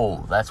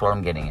helpful. That's what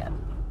I'm getting at.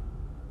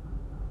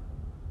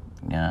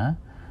 Yeah.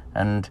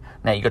 And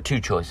now you've got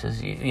two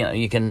choices. You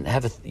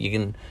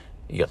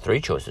got three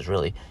choices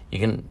really. You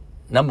can,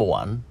 number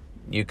one,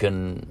 you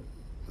can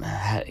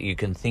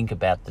think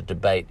about the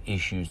debate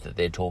issues that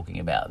they're talking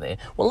about there.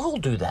 Well, I'll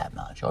do that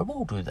much. I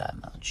will do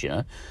that much. You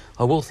know,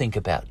 I will think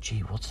about, gee,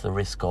 what's the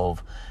risk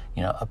of,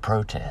 you know, a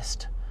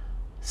protest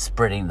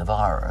spreading the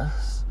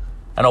virus?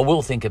 And I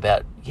will think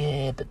about,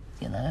 yeah, but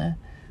you know,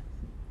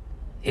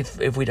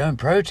 if we don't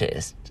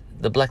protest,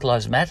 the Black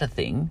Lives Matter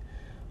thing,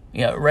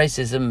 you know,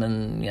 racism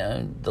and, you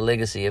know, the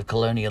legacy of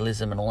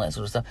colonialism and all that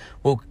sort of stuff,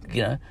 will,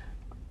 you know,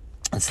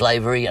 and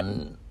slavery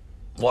and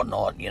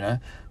whatnot, you know,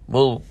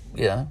 will,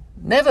 you know,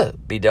 never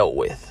be dealt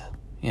with,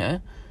 you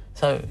know.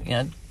 So, you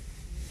know,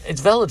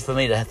 it's valid for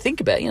me to think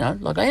about, you know,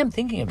 like I am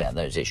thinking about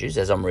those issues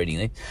as I'm reading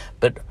these,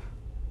 but,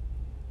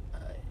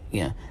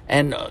 you know,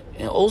 and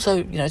you know, also,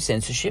 you know,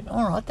 censorship,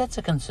 all right, that's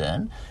a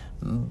concern,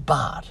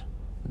 but,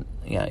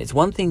 you know, it's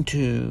one thing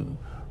to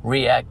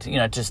react, you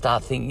know, to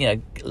start thinking, you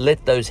know,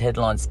 let those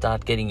headlines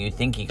start getting you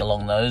thinking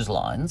along those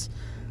lines.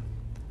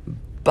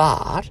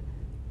 But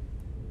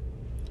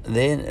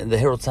then the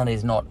Herald Sun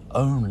is not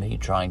only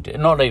trying to,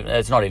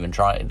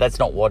 that's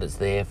not what it's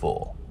there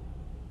for,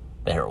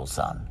 the Herald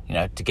Sun, you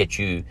know, to get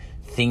you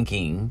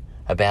thinking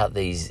about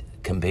these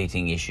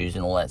competing issues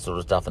and all that sort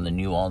of stuff and the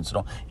nuance and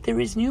all. There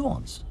is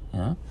nuance, you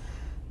know.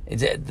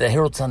 The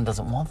Herald Sun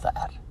doesn't want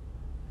that.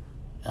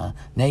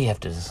 Now you have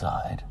to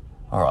decide,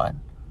 all right,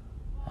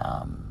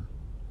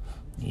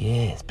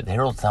 yes, but the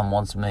Herald Sun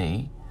wants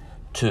me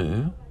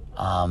to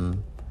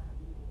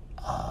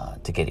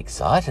get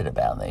excited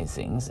about these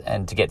things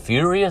and to get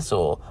furious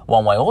or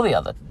one way or the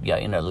other,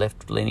 you know,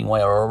 left-leaning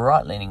way or a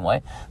right-leaning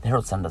way. The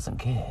Herald Sun doesn't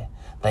care.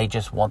 They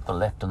just want the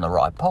left and the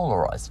right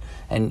polarised.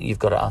 And you've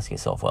got to ask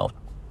yourself, well,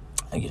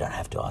 you don't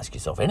have to ask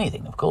yourself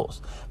anything, of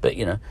course, but,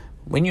 you know,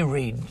 when you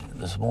read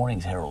this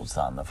morning's Herald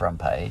Sun, the front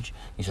page,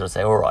 you sort of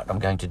say, all right, I'm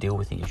going to deal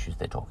with the issues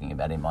they're talking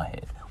about in my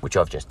head, which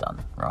I've just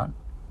done, right?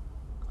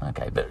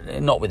 Okay,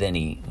 but not with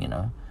any, you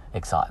know,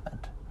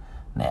 excitement.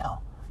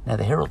 Now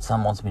the Herald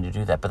Sun wants me to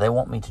do that, but they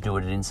want me to do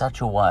it in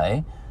such a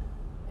way,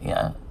 you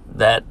know,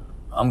 that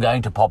I'm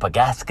going to pop a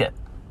gasket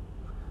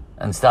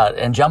and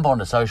jump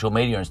onto social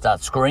media and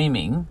start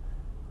screaming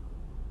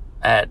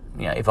at,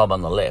 you know, if I'm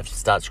on the left,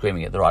 start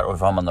screaming at the right, or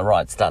if I'm on the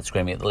right, start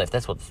screaming at the left.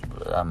 That's what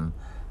the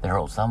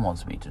Herald Sun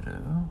wants me to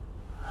do.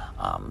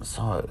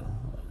 So,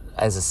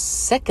 as a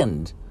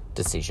second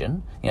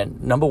decision, you know,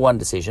 number one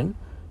decision,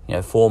 you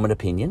know, form an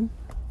opinion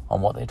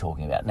on what they're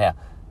talking about. Now,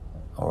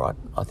 all right,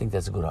 I think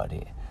that's a good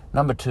idea.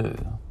 Number two,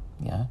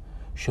 you know,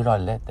 should I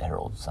let the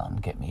Herald Sun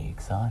get me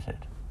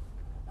excited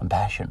and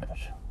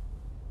passionate?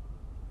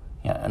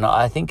 You know, and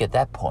I think at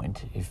that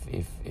point, if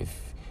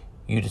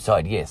you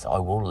decide, yes, I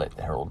will let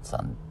the Herald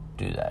Sun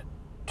do that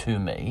to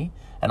me,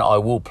 and I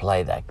will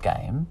play that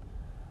game,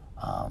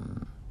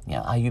 you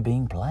know, are you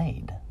being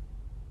played?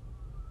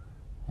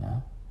 You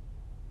know?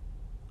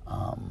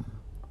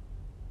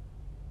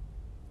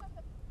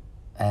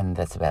 And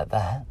that's about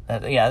that.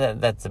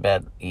 That's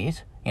about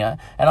it. You know,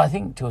 and I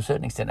think to a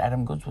certain extent,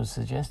 Adam Goodes was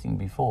suggesting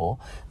before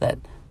that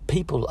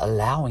people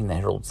allowing the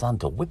Herald Sun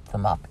to whip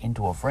them up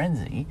into a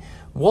frenzy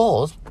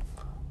was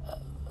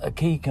a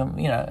key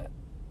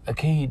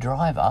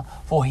driver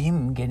for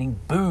him getting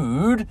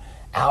booed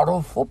out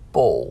of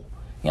football.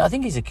 You know, I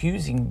think he's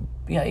accusing.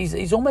 You know,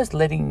 he's almost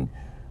letting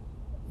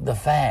the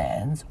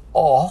fans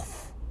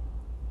off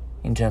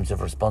in terms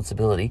of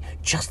responsibility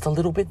just a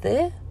little bit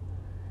there.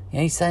 You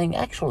know, he's saying,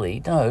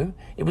 actually, no,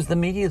 it was the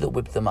media that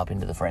whipped them up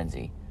into the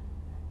frenzy.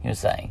 He was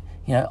saying,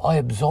 I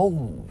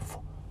absolve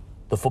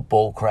the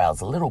football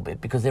crowds a little bit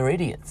because they're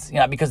idiots,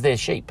 because they're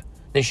sheep.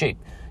 They're sheep.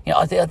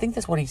 I think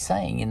that's what he's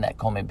saying in that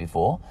comment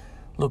before.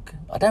 Look,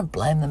 I don't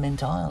blame them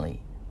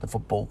entirely, the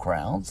football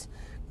crowds,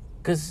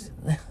 because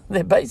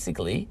they're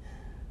basically,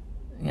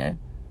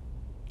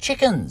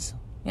 chickens.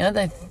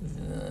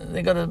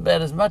 They've got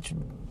about as much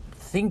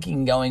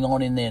thinking going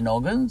on in their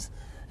noggins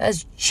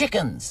as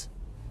chickens.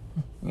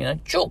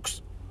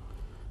 Chooks.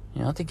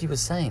 I think he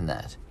was saying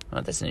that.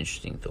 Right, that's an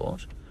interesting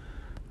thought.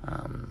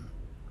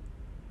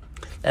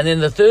 And then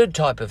the third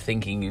type of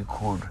thinking you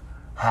could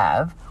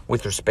have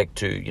with respect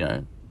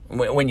to,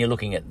 when you're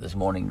looking at this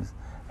morning's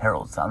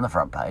Herald Sun, the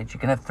front page, you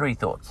can have three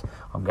thoughts.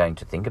 I'm going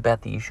to think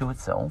about the issue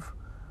itself.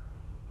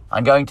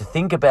 I'm going to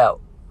think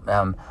about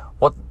I'm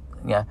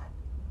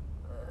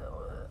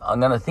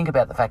going to think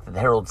about the fact that the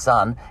Herald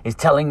Sun is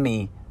telling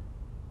me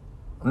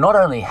not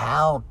only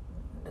how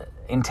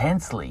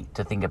intensely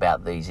to think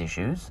about these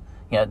issues,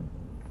 they're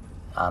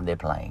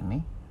playing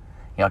me.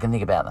 I can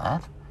think about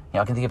that.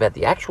 I can think about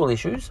the actual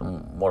issues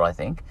and what I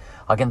think.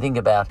 I can think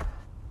about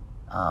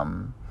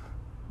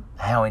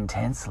how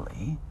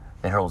intensely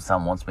the Herald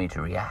Sun wants me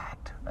to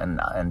react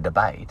and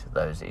debate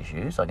those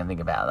issues. I can think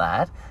about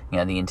that,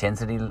 the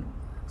intensity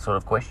sort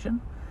of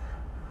question.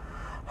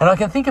 And I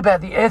can think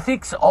about the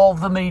ethics of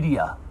the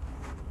media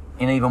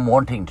in even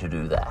wanting to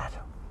do that.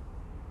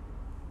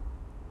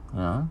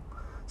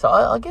 So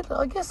I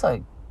guess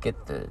I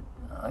get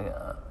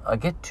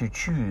to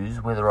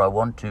choose whether I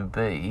want to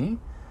be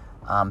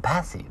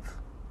passive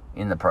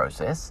in the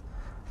process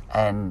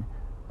and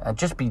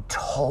just be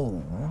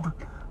told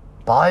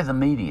by the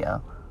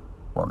media,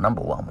 well,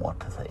 number one, what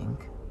to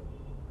think,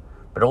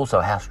 but also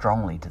how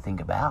strongly to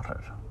think about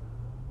it.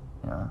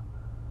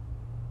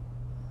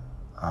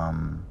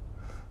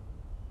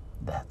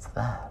 That's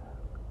that.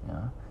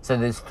 So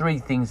there's three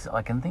things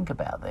I can think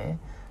about there,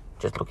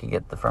 just looking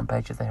at the front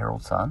page of the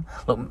Herald Sun.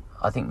 Look,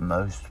 I think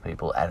most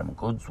people, Adam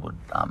Goods would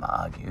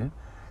argue,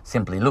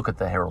 simply look at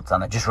the Herald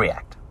Sun and just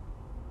react.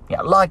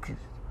 Like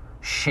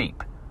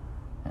sheep.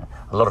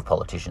 A lot of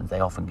politicians, they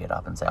often get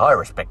up and say, I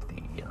respect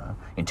the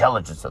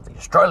intelligence of the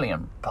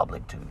Australian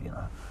public to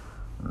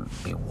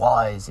be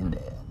wise in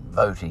their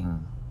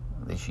voting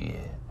this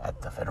year at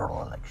the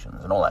federal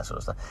elections and all that sort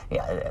of stuff.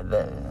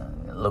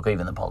 Look,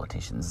 even the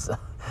politicians,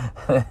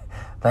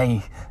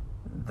 they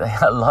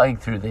are lying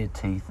through their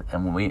teeth,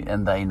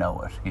 and they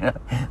know it.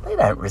 They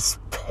don't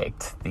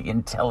respect the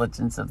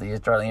intelligence of the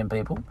Australian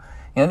people.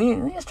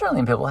 The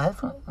Australian people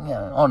have,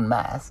 en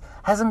masse,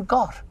 hasn't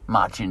got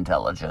much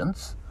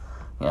intelligence.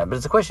 But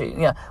it's a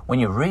question. When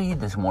you read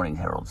this morning's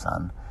Herald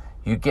Sun,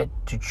 you get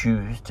to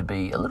choose to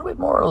be a little bit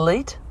more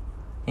elite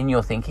in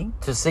your thinking,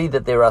 to see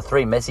that there are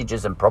three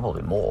messages and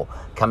probably more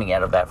coming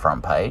out of that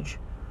front page.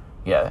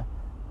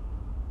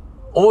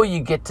 Or you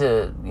get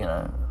to,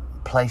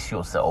 place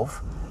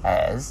yourself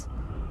as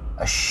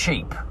a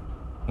sheep,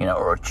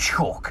 or a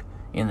chook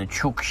in the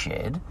chook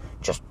shed,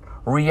 just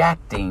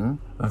reacting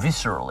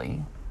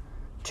viscerally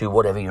to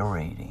whatever you're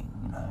reading.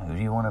 Who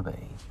do you want to be?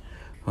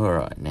 All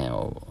right,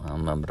 now,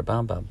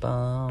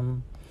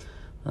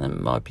 that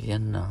might be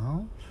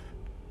enough.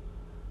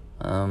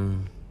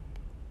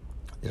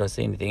 Did I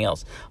see anything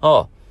else?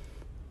 Oh,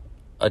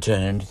 I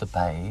turned the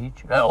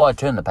page. I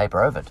turned the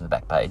paper over to the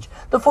back page.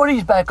 The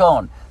footy's back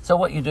on. So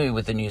what you do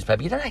with the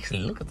newspaper, you don't actually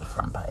look at the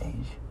front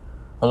page.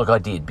 Well, look, I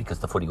did, because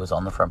the footy was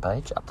on the front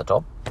page, up the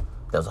top.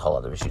 There was a whole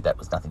other issue. That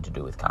was nothing to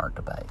do with current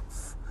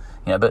debates.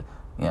 But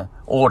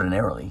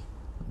ordinarily,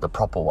 the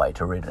proper way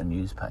to read a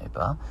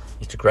newspaper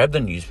is to grab the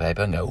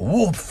newspaper and go,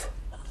 woof,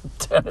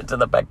 turn it to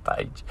the back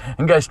page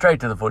and go straight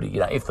to the footy,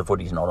 if the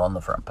footy's not on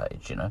the front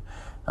page,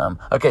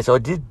 Okay, so I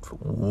did,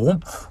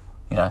 woof,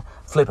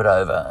 flip it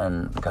over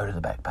and go to the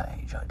back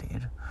page, I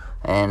did.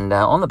 And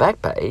on the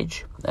back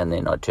page, and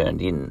then I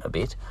turned in a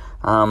bit,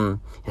 it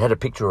had a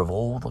picture of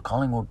all the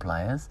Collingwood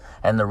players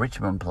and the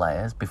Richmond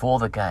players before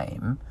the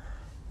game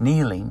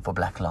kneeling for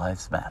Black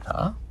Lives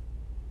Matter.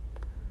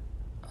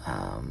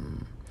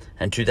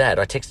 And to that,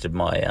 I texted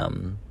my,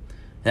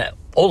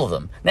 all of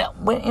them. Now,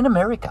 in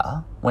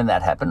America, when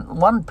that happened,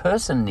 one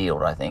person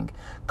kneeled, I think,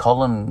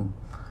 Colin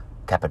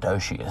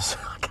Cappadocius.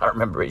 I can't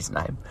remember his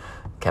name,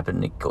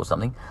 Kaepernick or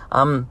something.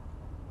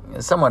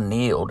 Someone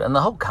kneeled, and the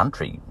whole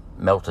country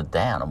melted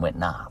down and went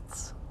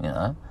nuts,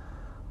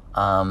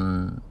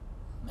 And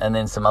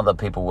then some other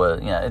people were,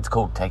 it's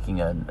called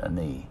taking a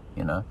knee,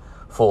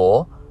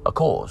 for a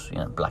cause,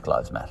 Black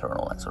Lives Matter and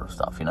all that sort of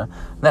stuff, And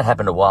that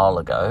happened a while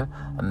ago.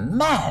 And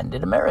man,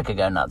 did America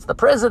go nuts. The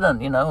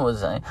president,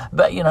 was,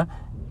 but,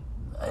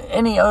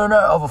 any owner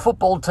of a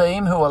football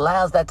team who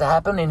allows that to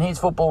happen in his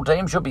football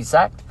team should be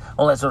sacked,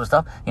 all that sort of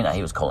stuff.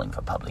 He was calling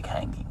for public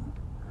hanging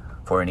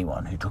for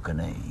anyone who took a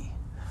knee.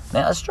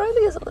 Now,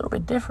 Australia is a little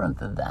bit different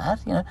than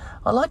that.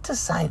 I like to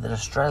say that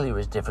Australia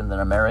is different than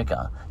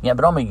America.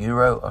 But I'm a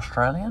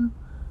Euro-Australian.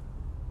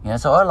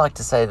 So I like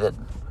to say that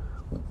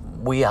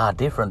we are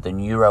different than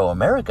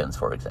Euro-Americans,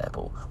 for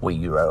example. We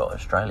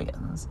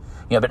Euro-Australians.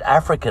 But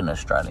African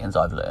Australians,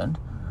 I've learned,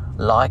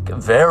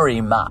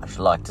 very much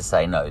like to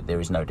say, no, there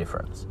is no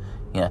difference.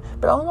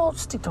 But I'll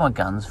stick to my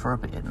guns for a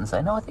bit and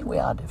say, no, I think we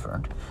are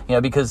different.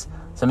 Because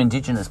some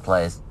Indigenous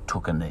players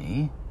took a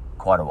knee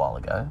quite a while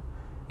ago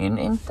in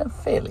a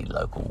fairly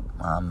local,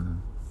 a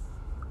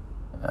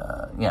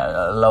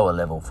lower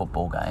level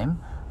football game,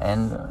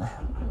 and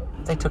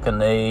they took a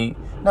knee.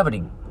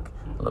 Nobody,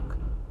 look,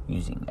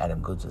 using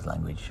Adam Goods'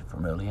 language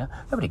from earlier,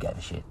 nobody gave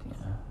a shit.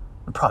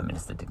 The Prime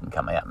Minister didn't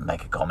come out and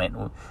make a comment.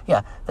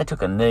 They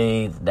took a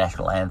knee, the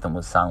national anthem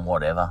was sung,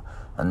 whatever,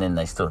 and then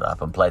they stood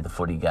up and played the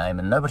footy game,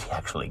 and nobody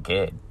actually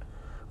cared.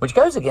 Which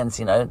goes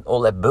against,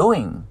 all that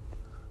booing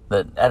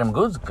that Adam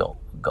Goods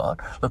got.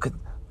 Look,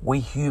 we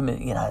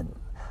human,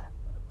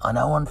 I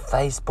know on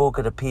Facebook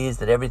it appears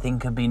that everything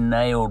can be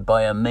nailed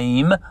by a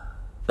meme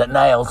that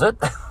nails it,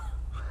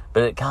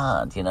 but it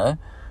can't,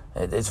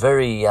 It's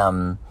very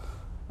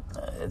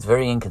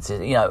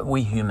inconsistent.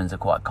 We humans are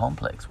quite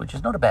complex, which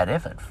is not a bad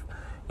effort,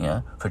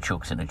 for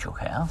chooks in a chook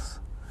house.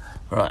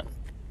 Right.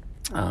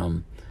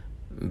 Look,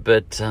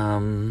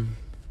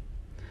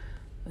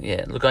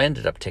 I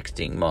ended up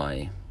texting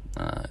my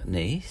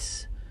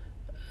niece,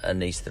 a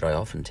niece that I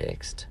often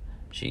text.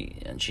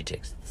 She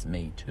texts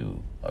me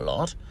too a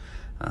lot.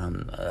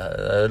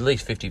 At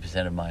least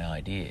 50% of my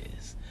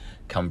ideas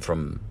come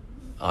from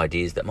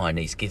ideas that my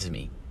niece gives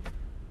me.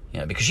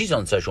 Because she's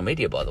on social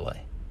media, by the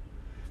way.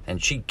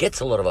 And she gets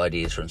a lot of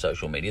ideas from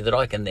social media that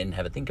I can then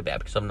have a think about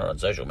because I'm not on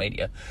social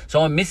media.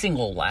 So I'm missing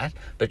all that,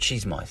 but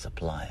she's my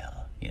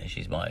supplier.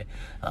 She's my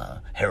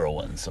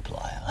heroin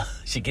supplier.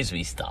 She gives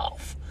me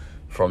stuff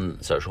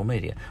from social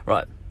media.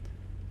 Right.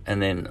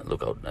 And then,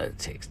 look, I'll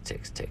text. So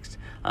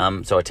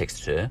I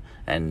texted her,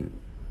 and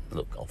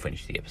look, I'll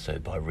finish the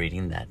episode by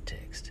reading that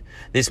text.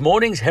 This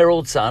morning's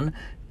Herald Sun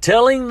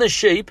telling the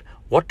sheep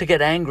what to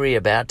get angry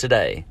about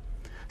today.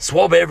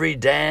 Swab every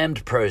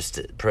damned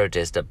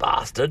protester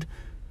bastard.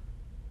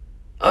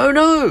 Oh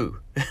no!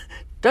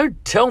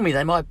 Don't tell me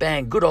they might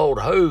ban good old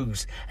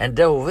Hogues and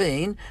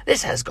Delvine.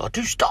 This has got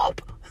to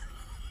stop.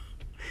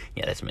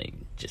 That's me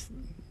just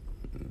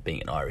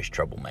being an Irish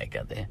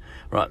troublemaker there.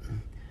 Right.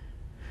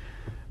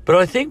 But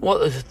I think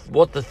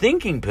what the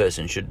thinking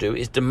person should do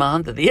is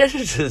demand that the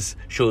editors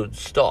should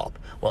stop.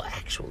 Well,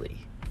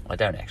 actually, I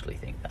don't actually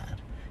think that.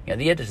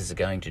 The editors are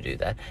going to do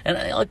that. And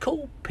I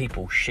call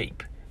people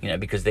sheep,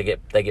 because they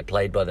get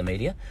played by the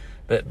media.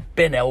 But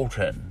Ben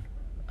Elton,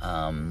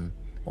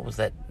 what was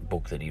that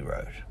book that he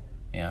wrote?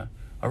 I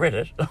read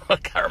it. I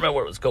can't remember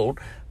what it was called.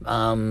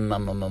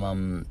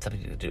 Something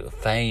to do with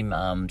fame,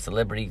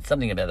 celebrity,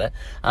 something about that.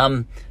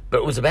 But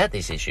it was about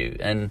this issue.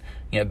 And,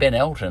 Ben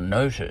Elton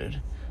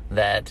noted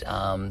that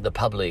the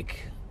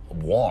public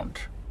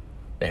want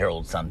the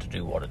Herald Sun to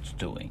do what it's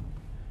doing.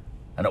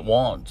 And it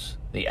wants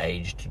the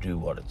Age to do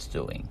what it's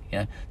doing.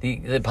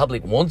 The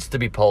public wants to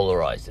be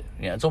polarised.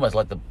 It's almost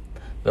like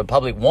the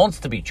public wants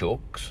to be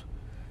chooks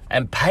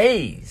and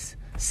pays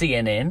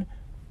CNN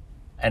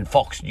and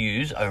Fox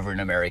News over in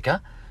America,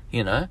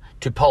 to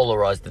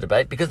polarise the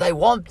debate because they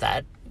want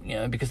that,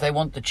 because they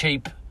want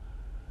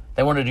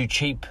they want to do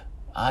cheap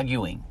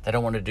arguing. They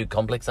don't want to do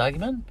complex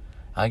arguing,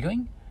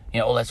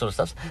 all that sort of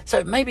stuff.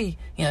 So maybe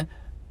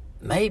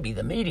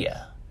the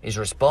media is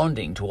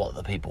responding to what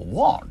the people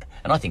want.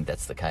 And I think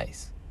that's the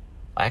case.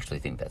 I actually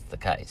think that's the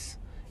case.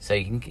 So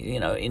you can,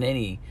 in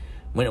any,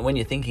 when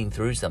you're thinking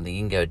through something,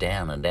 you can go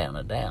down and down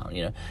and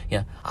down,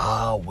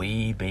 Are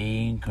we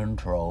being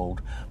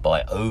controlled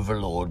by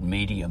overlord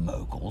media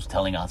moguls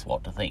telling us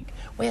what to think?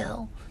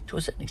 Well, to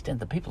a certain extent,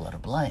 the people are to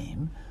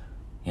blame,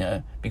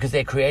 because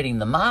they're creating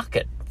the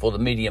market for the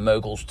media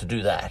moguls to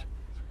do that.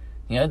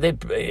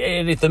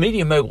 And if the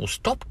media moguls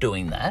stopped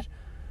doing that,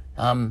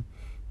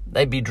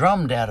 they'd be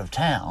drummed out of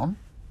town,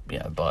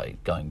 by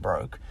going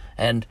broke,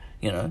 and,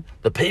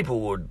 the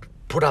people would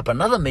put up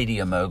another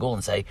media mogul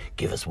and say,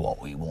 give us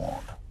what we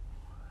want.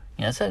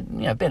 So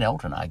Ben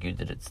Elton argued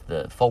that it's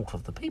the fault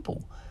of the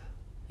people.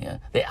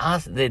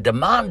 They're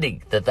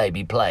demanding that they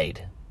be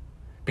played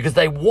because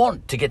they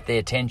want to get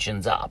their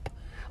tensions up.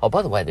 Oh,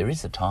 by the way, there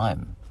is a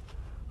time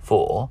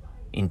for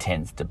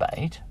intense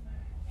debate.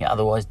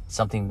 Otherwise,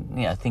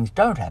 things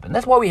don't happen.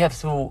 That's why we have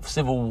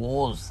civil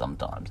wars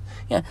sometimes.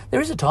 There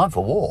is a time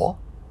for war.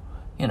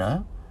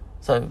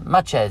 So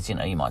much as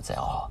you might say,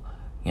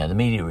 the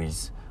media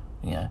is,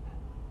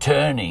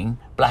 turning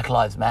Black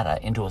Lives Matter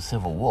into a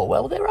civil war.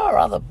 Well, there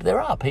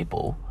are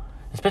people,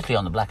 especially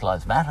on the Black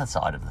Lives Matter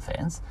side of the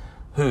fence,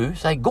 who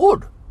say,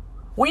 good,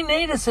 we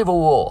need a civil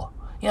war.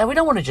 We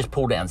don't want to just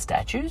pull down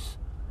statues.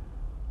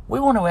 We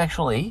want to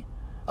actually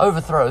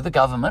overthrow the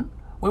government.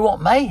 We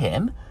want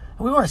mayhem, and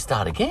we want to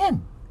start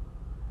again.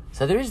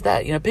 So there is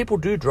that. People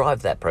do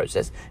drive that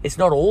process. It's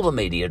not all the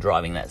media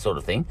driving that sort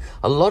of thing.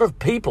 A lot of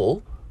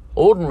people,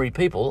 ordinary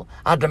people,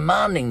 are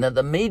demanding that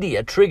the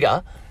media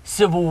trigger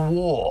civil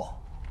war.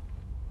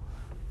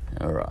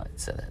 All right,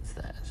 so that's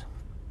that.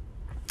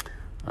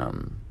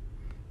 And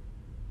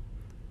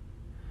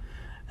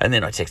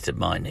then I texted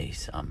my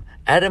niece.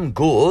 Adam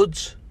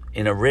Goods,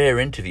 in a rare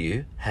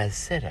interview, has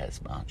said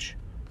as much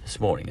this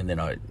morning. And then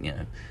I,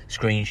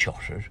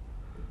 screenshotted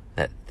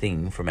that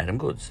thing from Adam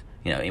Goods.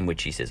 in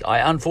which he says, I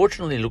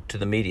unfortunately look to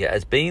the media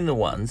as being the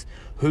ones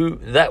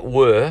that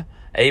were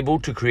able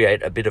to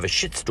create a bit of a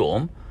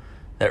shitstorm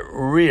that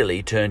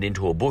really turned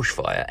into a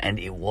bushfire, and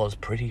it was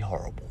pretty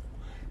horrible,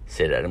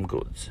 said Adam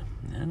Goodes.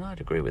 And I'd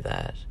agree with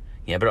that.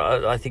 Yeah,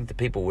 but I think the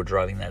people were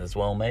driving that as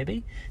well,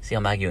 maybe. See,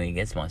 I'm arguing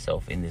against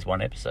myself in this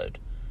one episode.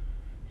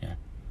 Yeah,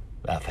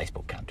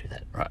 Facebook can't do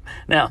that. Right.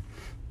 Now,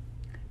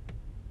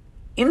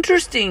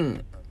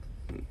 interesting,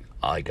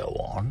 I go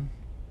on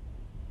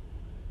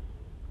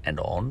and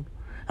on.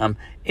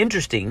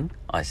 Interesting,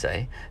 I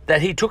say,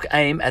 that he took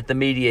aim at the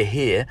media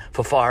here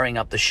for firing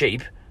up the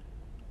sheep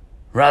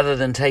rather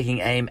than taking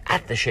aim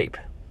at the sheep.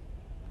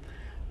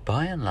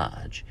 By and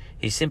large,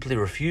 he simply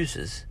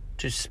refuses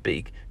to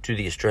speak to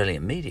the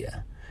Australian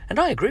media. And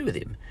I agree with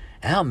him.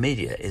 Our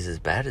media is as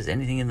bad as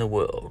anything in the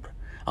world.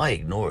 I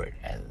ignore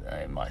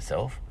it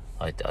myself.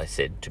 I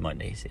said to my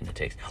niece in the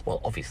text,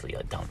 well, obviously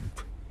I don't.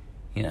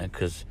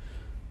 Because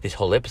this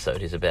whole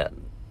episode is about,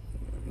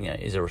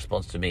 is a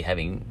response to me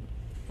having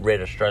read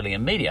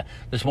Australian media.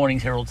 This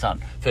morning's Herald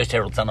Sun. First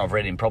Herald Sun I've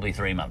read in probably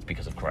 3 months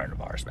because of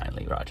coronavirus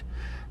mainly, right?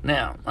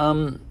 Now,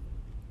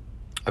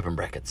 open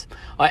brackets.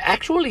 I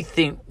actually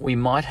think we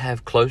might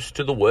have close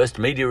to the worst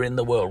media in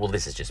the world. Well,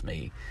 this is just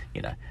me,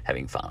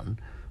 having fun.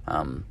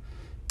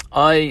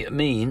 I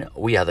mean,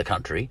 we are the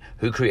country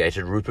who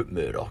created Rupert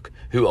Murdoch,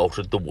 who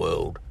altered the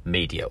world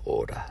media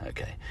order,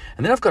 okay?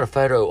 And then I've got a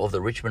photo of the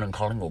Richmond and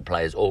Collingwood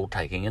players all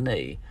taking a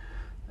knee.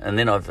 And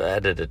then I've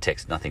added a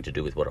text, nothing to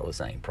do with what I was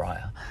saying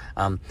prior.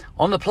 On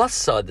the plus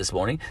side this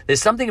morning,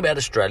 there's something about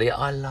Australia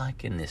I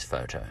like in this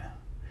photo.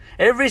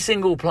 Every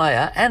single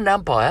player and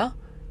umpire,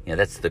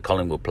 that's the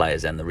Collingwood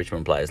players and the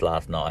Richmond players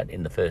last night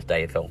in the first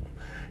AFL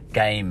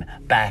game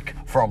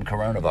back from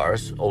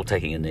coronavirus, all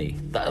taking a knee.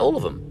 All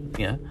of them,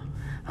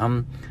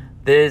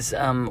 There's,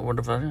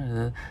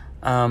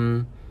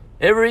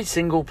 every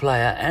single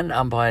player and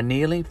umpire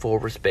kneeling for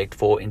respect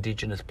for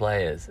Indigenous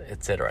players,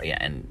 etc. Yeah,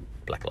 and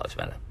Black Lives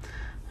Matter.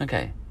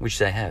 Okay, which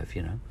they have,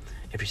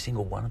 every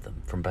single one of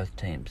them from both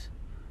teams.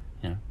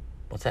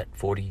 What's that,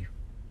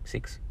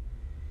 46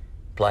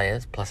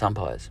 players plus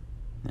umpires?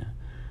 Yeah.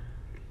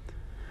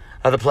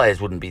 Other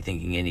players wouldn't be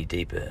thinking any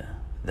deeper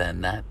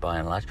than that, by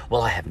and large.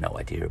 Well, I have no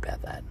idea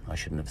about that. I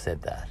shouldn't have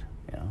said that,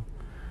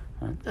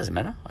 It doesn't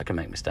matter. I can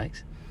make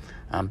mistakes.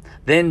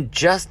 Then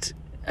just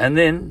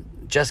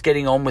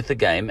getting on with the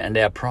game and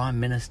our Prime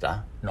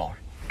Minister not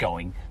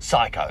going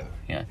psycho,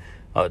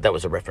 Oh, that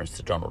was a reference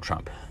to Donald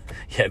Trump.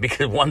 Yeah,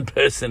 because one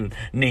person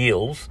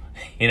kneels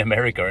in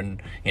America and,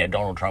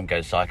 Donald Trump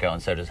goes psycho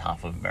and so does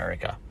half of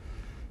America.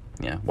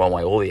 One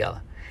way or the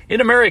other.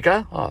 In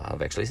America,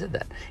 I've actually said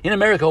that. In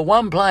America,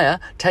 one player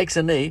takes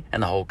a knee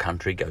and the whole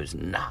country goes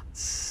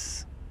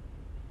nuts.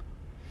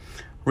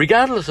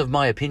 Regardless of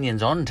my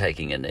opinions on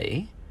taking a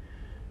knee,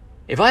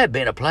 if I had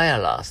been a player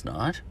last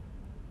night,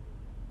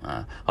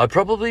 I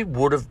probably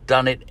would have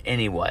done it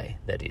anyway,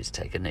 that is,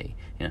 take a knee.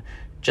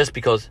 Just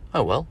because,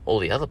 all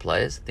the other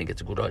players think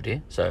it's a good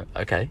idea, so,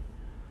 okay.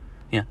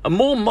 A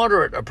more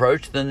moderate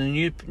approach than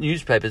the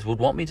newspapers would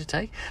want me to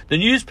take. The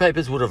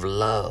newspapers would have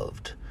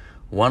loved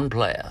one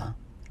player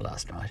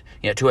last night,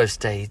 to have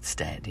stayed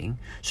standing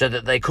so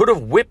that they could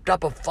have whipped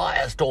up a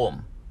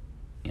firestorm,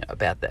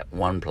 about that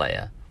one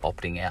player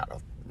opting out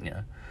of,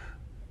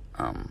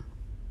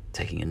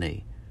 taking a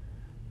knee.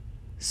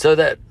 So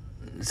that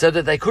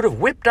they could have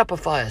whipped up a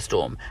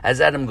firestorm,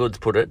 as Adam Goodes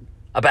put it,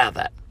 about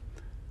that.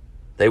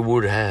 They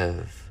would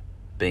have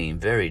been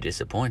very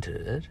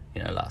disappointed,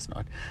 last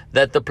night,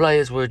 that the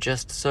players were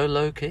just so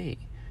low-key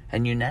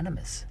and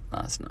unanimous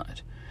last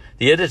night.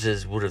 The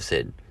editors would have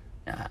said,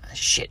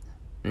 shit,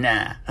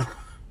 nah,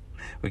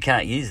 we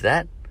can't use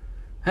that.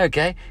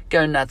 Okay,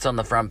 go nuts on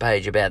the front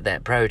page about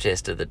that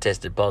protester that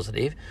tested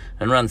positive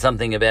and run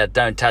something about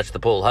don't touch the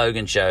Paul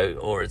Hogan show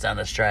or it's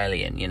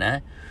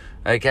un-Australian,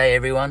 Okay,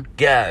 everyone,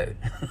 go.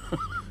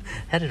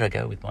 How did I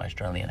go with my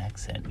Australian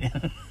accent?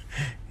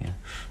 Yeah.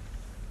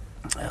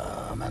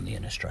 I'm only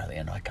an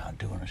Australian. I can't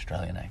do an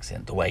Australian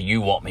accent the way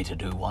you want me to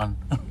do one.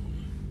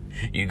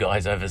 You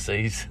guys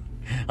overseas.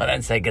 I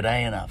don't say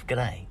g'day enough.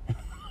 G'day.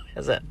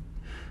 How's that?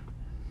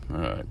 All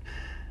right.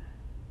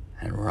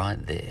 And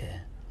right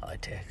there, I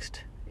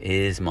text,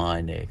 is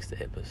my next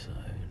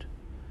episode.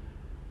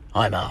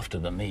 I'm after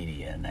the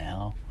media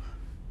now.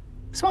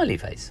 Smiley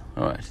face.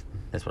 All right.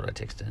 That's what I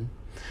texted.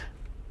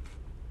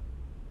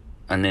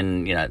 And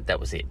then, that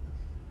was it.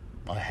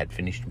 I had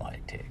finished my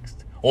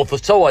text. Or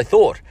so I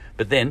thought.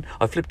 But then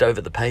I flipped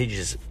over the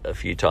pages a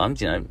few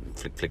times,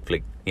 flick, flick,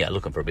 flick. Yeah,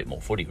 looking for a bit more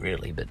footy,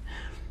 really.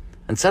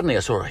 And suddenly I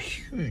saw a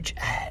huge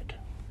ad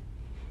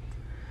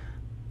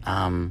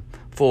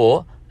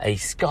for a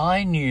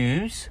Sky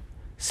News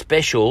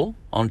special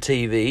on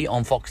TV,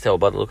 on Foxtel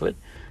by the look of it.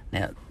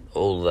 Now,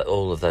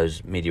 all of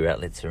those media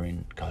outlets are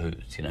in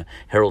cahoots,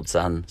 Herald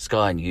Sun,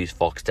 Sky News,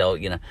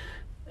 Foxtel,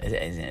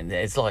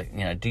 It's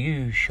like, do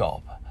you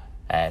shop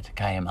at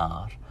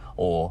Kmart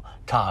or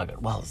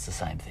Target? Well, it's the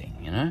same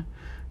thing,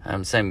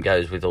 Same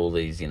goes with all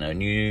these,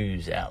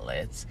 news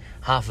outlets.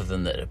 Half of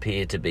them that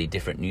appear to be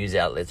different news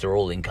outlets are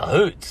all in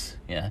cahoots,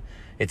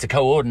 It's a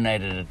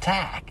coordinated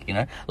attack,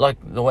 like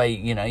the way,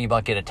 you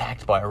might get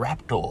attacked by a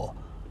raptor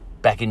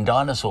back in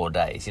dinosaur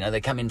days.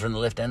 They come in from the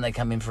left and they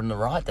come in from the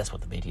right. That's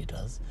what the media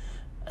does.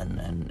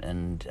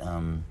 And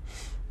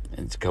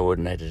it's a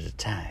coordinated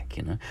attack,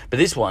 But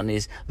this one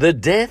is the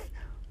death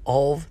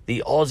of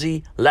the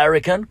Aussie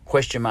larrikin, ?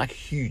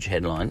 Huge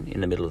headline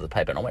in the middle of the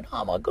paper. And I went,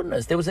 oh my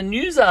goodness, there was a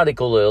news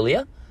article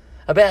earlier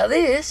about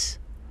this.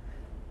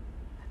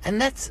 And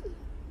that's,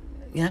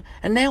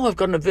 and now I've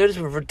got an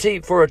advertisement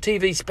for a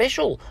TV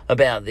special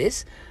about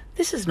this.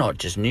 This is not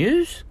just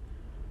news.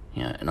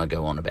 And I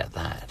go on about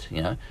that,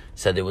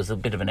 So there was a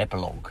bit of an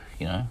epilogue,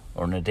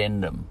 or an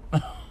addendum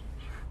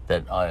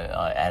that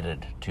I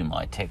added to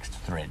my text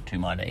thread to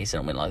my niece,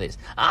 and it went like this: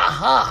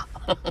 aha! !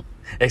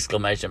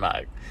 Exclamation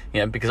mark.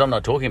 Because I'm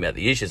not talking about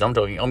the issues. I'm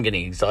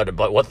getting excited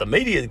by what the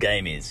media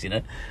game is,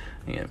 I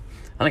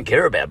don't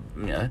care about,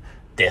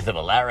 death of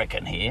a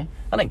larrikin here.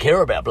 I don't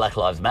care about Black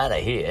Lives Matter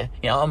here.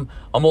 I'm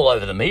all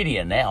over the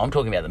media now. I'm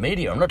talking about the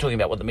media. I'm not talking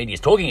about what the media's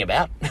talking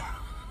about.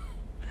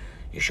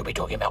 You should be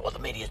talking about what the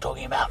media's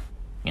talking about.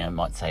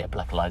 Might say a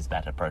Black Lives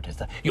Matter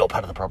protester, you're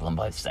part of the problem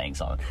by staying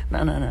silent. No.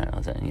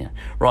 I'm saying,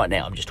 right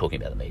now I'm just talking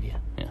about the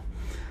media.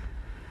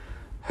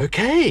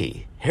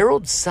 Okay,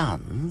 Herald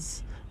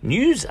Sun's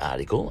news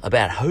article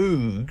about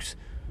hoax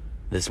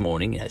this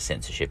morning,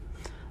 censorship,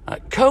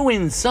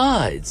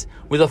 coincides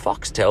with a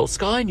Foxtel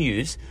Sky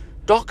News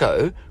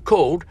doco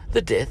called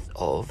The Death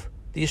of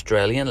the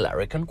Australian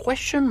Larrikin ?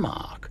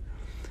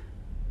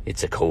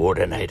 It's a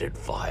coordinated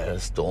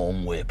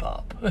firestorm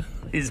whip-up,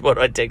 is what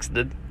I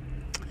texted.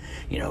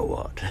 You know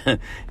what?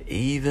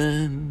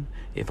 Even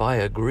if I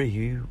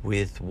agree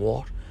with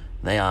what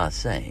they are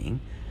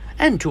saying,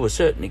 and to a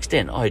certain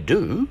extent I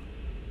do,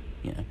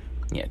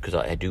 because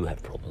I do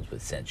have problems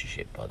with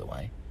censorship, by the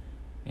way,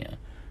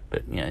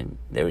 but,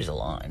 there is a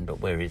line, but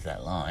where is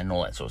that line,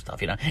 all that sort of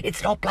stuff,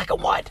 It's not black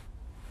and white.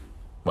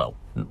 Well,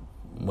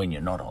 when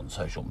you're not on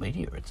social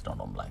media, it's not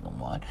on black and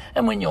white.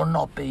 And when you're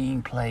not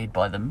being played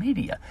by the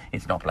media,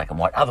 it's not black and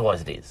white.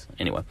 Otherwise it is.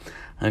 Anyway,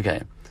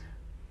 okay.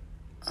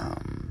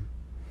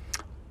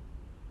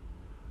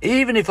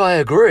 Even if I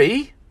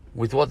agree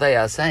with what they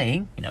are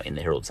saying, in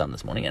the Herald Sun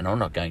this morning, and I'm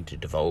not going to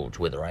divulge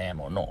whether I am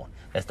or not.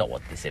 That's not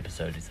what this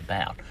episode is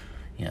about.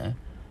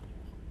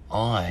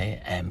 I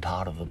am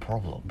part of the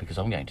problem because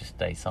I'm going to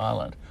stay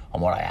silent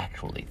on what I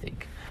actually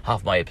think.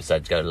 Half my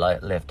episodes go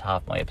left,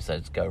 half my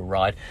episodes go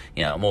right.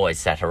 I'm always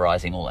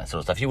satirising, all that sort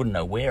of stuff. You wouldn't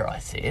know where I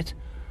sit,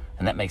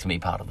 and that makes me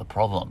part of the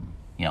problem.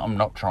 I'm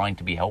not trying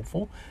to be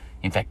helpful.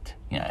 In fact,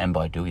 and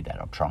by doing that,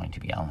 I'm trying to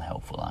be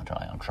unhelpful, aren't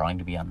I? I'm trying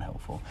to be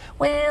unhelpful.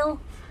 Well,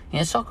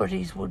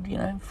 Socrates would,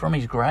 from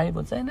his grave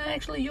would say, no,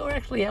 actually, you're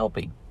actually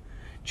helping,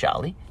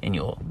 Charlie, in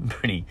your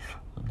pretty,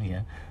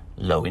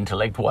 low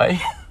intellect way.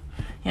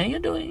 You're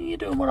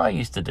doing what I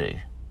used to do,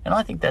 and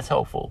I think that's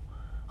helpful.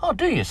 Oh,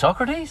 do you,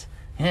 Socrates?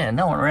 Yeah,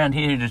 no one around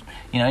here just,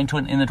 in the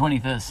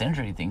 21st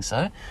century thinks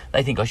so.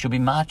 They think I should be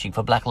marching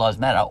for Black Lives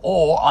Matter,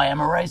 or I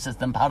am a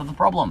racist and part of the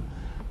problem.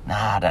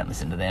 Nah, don't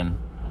listen to them.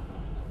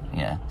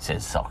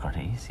 Says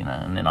Socrates,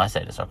 and then I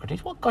say to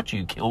Socrates, what got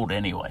you killed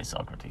anyway,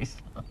 Socrates?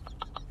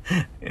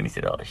 And he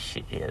said, oh,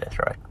 shit, yeah, that's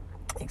right.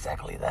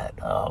 Exactly that.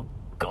 Oh,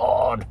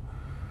 God.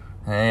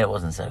 It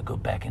wasn't so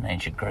good back in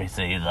ancient Greece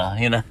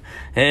either,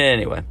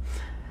 Anyway,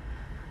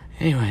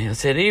 I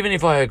said, even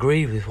if I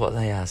agree with what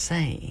they are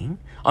saying,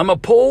 I'm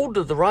appalled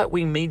that the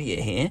right-wing media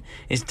here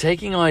is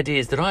taking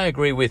ideas that I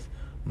agree with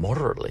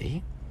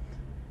moderately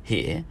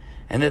here,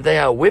 and that they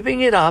are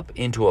whipping it up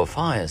into a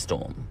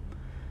firestorm,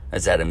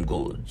 as Adam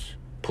Goods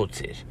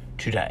puts it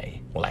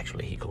today. Well,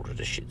 actually, he called it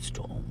a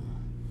shitstorm.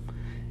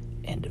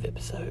 End of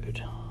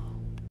episode.